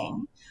haven't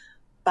been.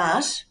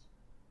 But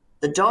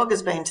the dog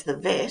has been to the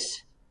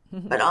vet,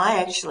 but I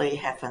actually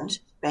haven't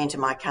been to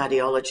my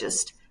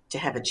cardiologist to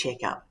have a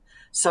checkup.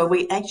 So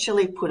we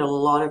actually put a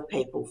lot of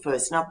people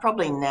first. And I've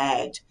probably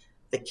nagged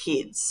the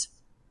kids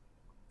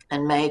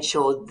and made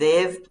sure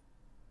they've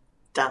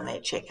done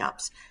their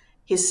checkups.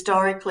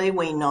 Historically,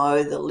 we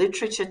know the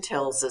literature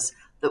tells us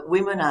that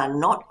women are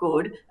not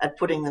good at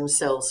putting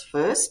themselves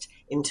first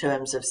in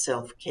terms of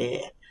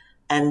self-care.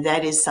 And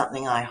that is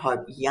something I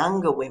hope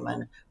younger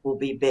women will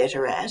be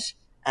better at,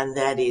 and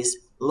that is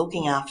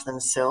looking after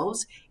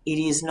themselves. It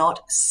is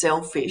not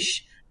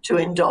selfish to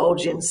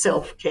indulge in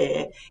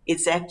self-care.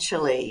 It's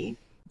actually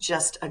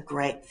just a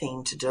great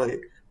thing to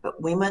do.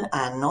 But women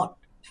are not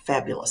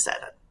fabulous at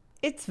it.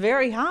 It's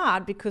very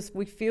hard because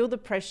we feel the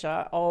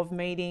pressure of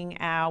meeting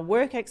our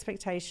work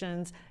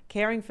expectations,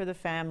 caring for the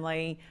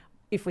family.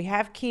 If we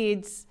have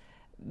kids,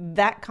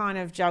 that kind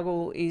of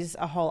juggle is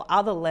a whole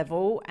other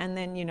level. And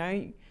then, you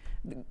know,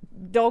 the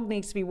dog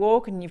needs to be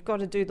walked and you've got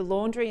to do the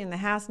laundry and the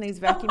house needs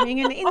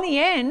vacuuming. And in the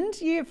end,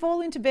 you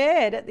fall into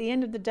bed at the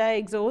end of the day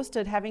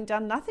exhausted, having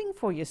done nothing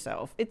for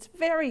yourself. It's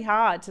very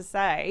hard to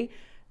say,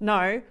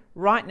 no,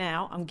 right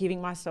now I'm giving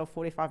myself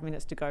 45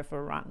 minutes to go for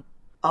a run.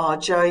 Oh,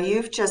 Jo,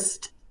 you've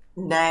just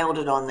nailed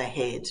it on the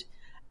head.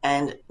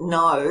 And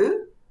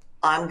no,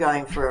 I'm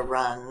going for a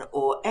run,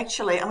 or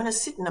actually I'm going to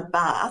sit in a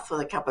bath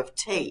with a cup of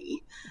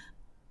tea.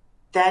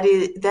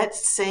 That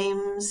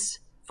seems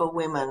for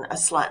women a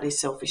slightly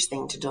selfish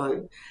thing to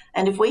do.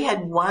 And if we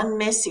had one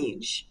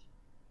message,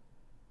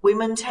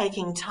 women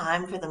taking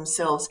time for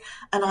themselves,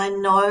 and I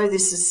know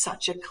this is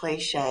such a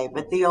cliche,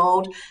 but the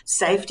old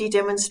safety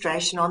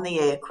demonstration on the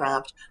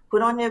aircraft,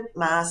 put on your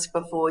mask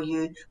before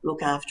you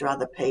look after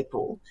other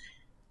people.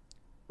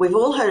 We've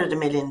all heard it a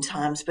million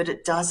times, but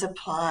it does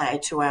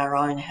apply to our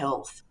own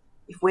health.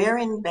 If we're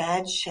in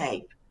bad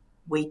shape,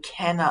 we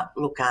cannot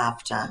look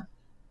after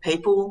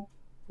people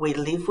we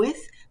live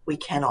with, we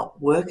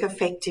cannot work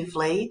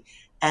effectively,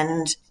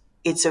 and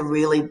it's a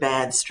really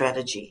bad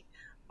strategy.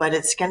 But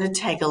it's going to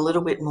take a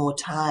little bit more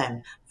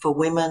time for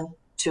women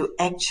to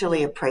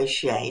actually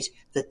appreciate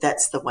that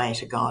that's the way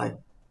to go.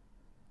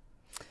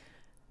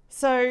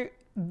 So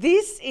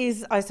this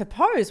is, I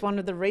suppose, one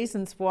of the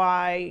reasons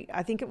why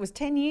I think it was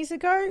 10 years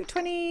ago,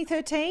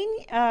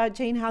 2013,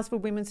 Jean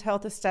Houseford Women's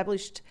Health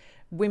established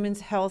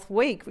Women's Health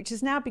Week, which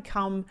has now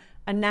become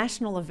a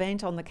national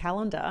event on the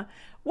calendar.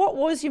 What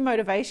was your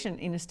motivation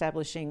in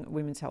establishing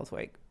Women's Health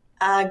Week?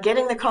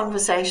 Getting the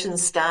conversation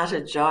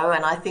started, Jo,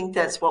 and I think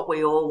that's what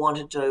we all want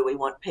to do. We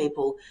want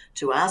people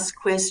to ask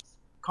questions,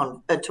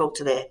 talk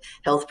to their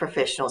health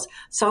professionals.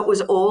 So it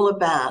was all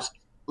about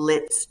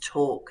let's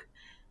talk.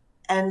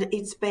 And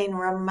it's been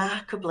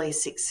remarkably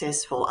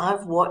successful.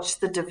 I've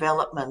watched the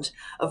development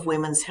of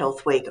Women's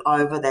Health Week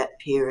over that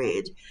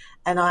period,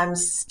 and I'm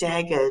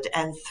staggered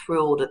and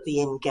thrilled at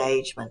the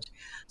engagement.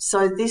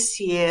 So this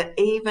year,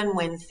 even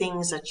when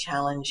things are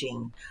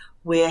challenging,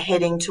 we're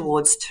heading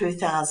towards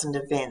 2,000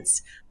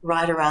 events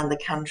right around the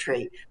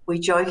country. We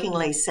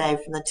jokingly say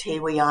from the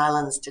Tiwi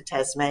Islands to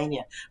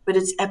Tasmania, but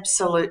it's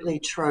absolutely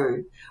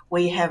true.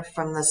 We have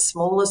from the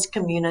smallest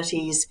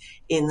communities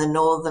in the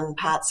northern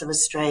parts of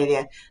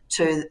Australia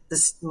to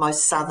the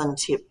most southern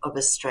tip of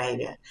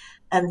Australia.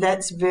 And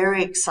that's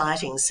very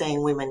exciting,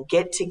 seeing women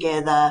get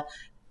together,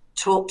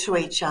 talk to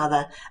each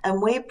other,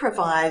 and we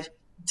provide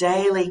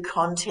daily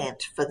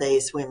content for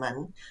these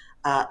women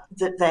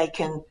that they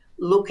can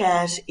look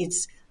at.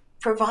 It's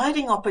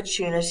providing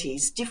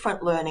opportunities,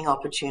 different learning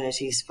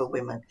opportunities for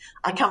women.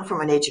 I come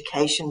from an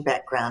education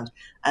background,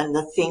 and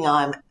the thing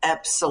I'm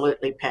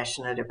absolutely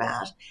passionate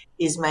about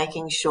is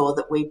making sure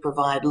that we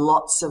provide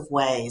lots of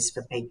ways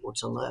for people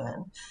to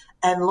learn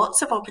and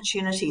lots of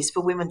opportunities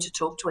for women to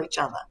talk to each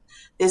other.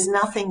 There's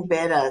nothing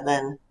better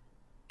than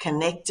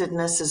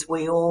connectedness, as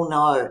we all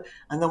know.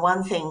 And the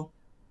one thing,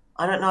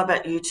 I don't know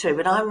about you two,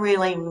 but I'm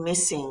really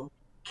missing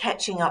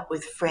catching up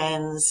with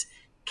friends,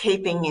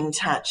 keeping in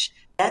touch.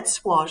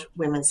 That's what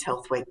Women's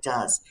Health Week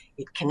does.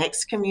 It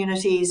connects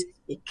communities,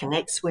 it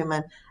connects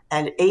women,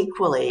 and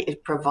equally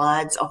it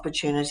provides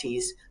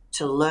opportunities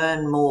to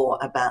learn more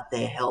about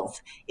their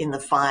health in the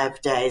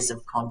 5 days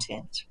of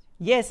content.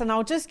 Yes, and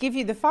I'll just give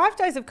you the 5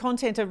 days of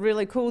content are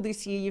really cool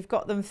this year. You've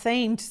got them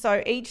themed.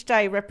 So each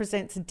day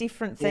represents a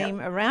different theme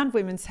around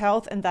women's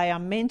health, and they are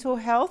mental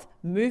health,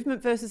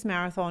 movement versus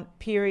marathon,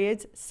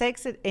 periods,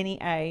 sex at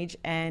any age,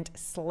 and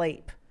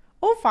sleep.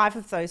 All 5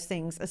 of those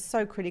things are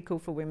so critical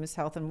for women's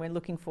health, and we're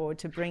looking forward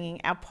to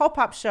bringing our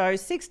pop-up show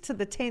 6th to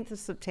the 10th of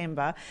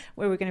September,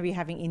 where we're going to be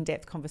having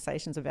in-depth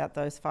conversations about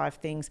those 5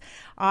 things.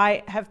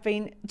 I have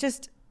been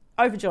just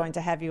overjoyed to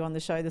have you on the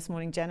show this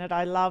morning, Janet.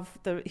 I love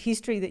the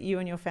history that you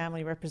and your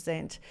family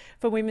represent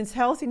for women's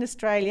health in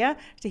Australia,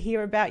 to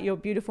hear about your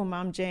beautiful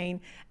mum, Jean.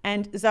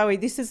 And Zoe,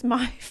 this is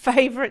my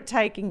favourite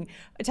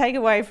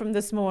takeaway from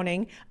this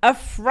morning: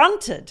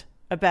 affronted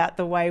about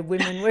the way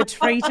women were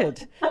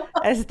treated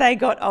as they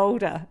got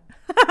older.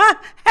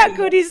 How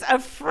good is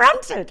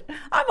affronted?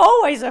 I'm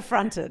always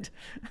affronted.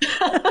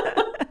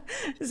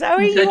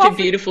 Zoe, such a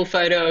beautiful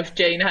photo of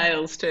Jean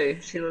Hales too.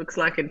 She looks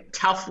like a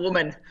tough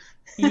woman.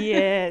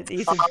 Yeah,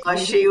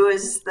 she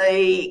was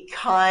the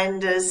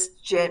kindest,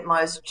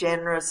 most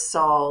generous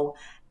soul,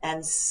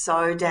 and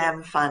so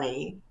damn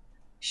funny.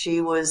 She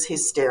was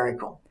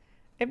hysterical.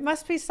 It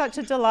must be such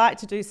a delight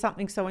to do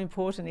something so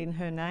important in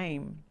her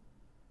name.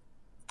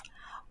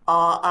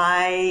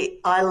 I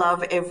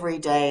love every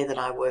day that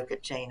I work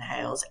at Jean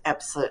Hales,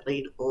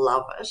 absolutely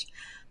love it.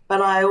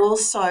 But I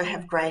also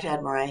have great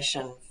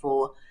admiration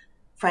for,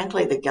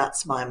 frankly, the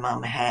guts my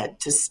mum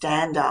had to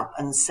stand up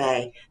and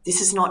say,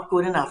 this is not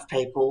good enough,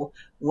 people.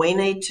 We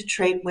need to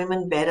treat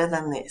women better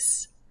than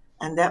this.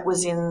 And that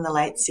was in the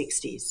late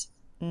 60s.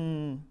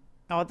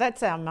 Oh,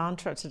 that's our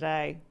mantra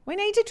today. We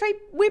need to treat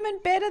women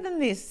better than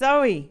this,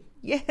 Zoe.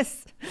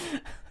 Yes.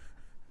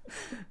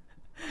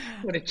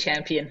 What a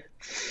champion.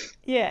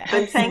 Yeah.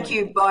 But thank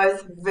you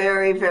both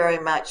very, very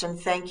much. And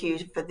thank you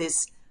for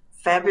this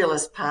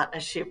fabulous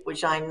partnership,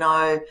 which I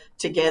know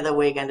together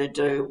we're going to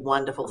do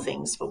wonderful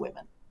things for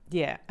women.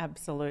 Yeah,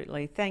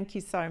 absolutely. Thank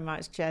you so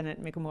much, Janet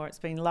Michelmore. It's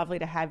been lovely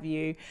to have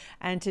you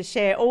and to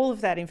share all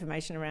of that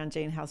information around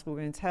Jean Hales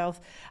Women's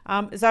Health.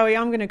 Zoe,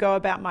 I'm going to go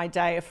about my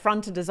day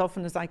affronted as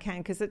often as I can,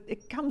 because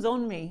it comes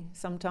on me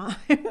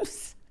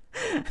sometimes.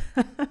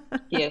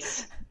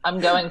 Yes, I'm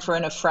going for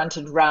an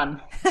affronted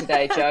run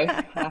today, Jo,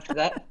 after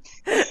that.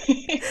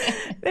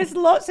 There's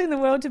lots in the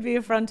world to be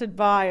affronted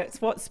by.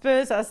 It's what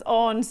spurs us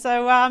on.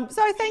 So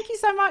thank you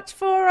so much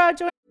for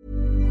joining.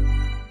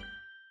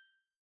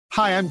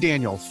 Hi, I'm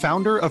Daniel,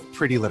 founder of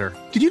Pretty Litter.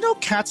 Did you know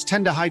cats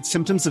tend to hide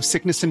symptoms of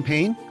sickness and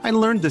pain? I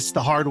learned this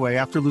the hard way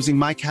after losing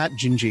my cat,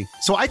 Gingy.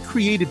 So I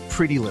created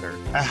Pretty Litter,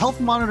 a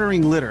health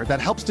monitoring litter that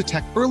helps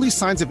detect early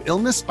signs of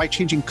illness by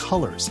changing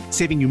colors,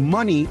 saving you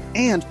money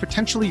and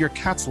potentially your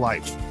cat's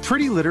life.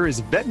 Pretty Litter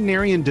is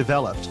veterinarian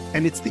developed,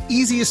 and it's the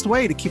easiest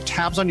way to keep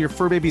tabs on your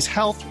fur baby's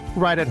health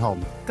right at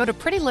home. Go to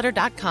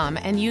prettylitter.com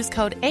and use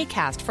code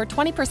ACAST for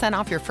 20%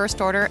 off your first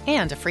order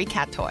and a free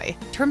cat toy.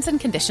 Terms and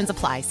conditions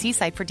apply. See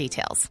site for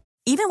details.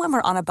 Even when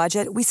we're on a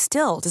budget, we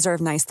still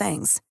deserve nice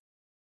things.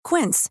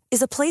 Quince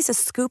is a place to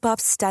scoop up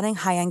stunning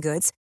high-end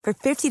goods for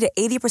 50 to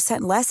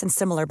 80% less than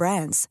similar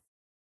brands.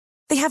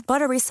 They have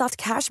buttery soft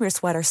cashmere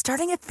sweaters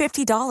starting at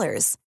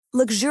 $50,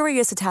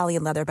 luxurious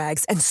Italian leather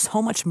bags, and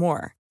so much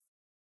more.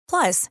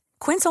 Plus,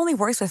 Quince only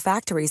works with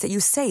factories that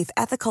use safe,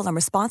 ethical, and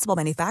responsible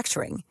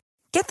manufacturing.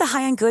 Get the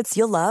high-end goods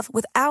you'll love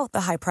without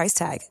the high price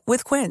tag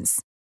with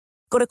Quince.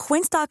 Go to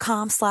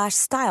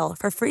quince.com/style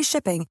for free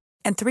shipping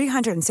and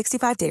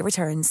 365-day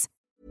returns.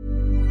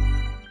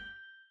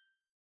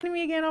 Joining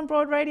me again on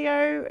Broad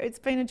Radio. It's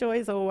been a joy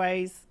as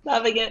always.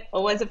 Loving it.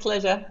 Always a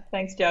pleasure.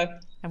 Thanks, Jo.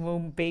 And we'll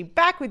be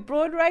back with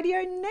Broad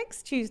Radio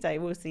next Tuesday.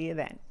 We'll see you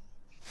then.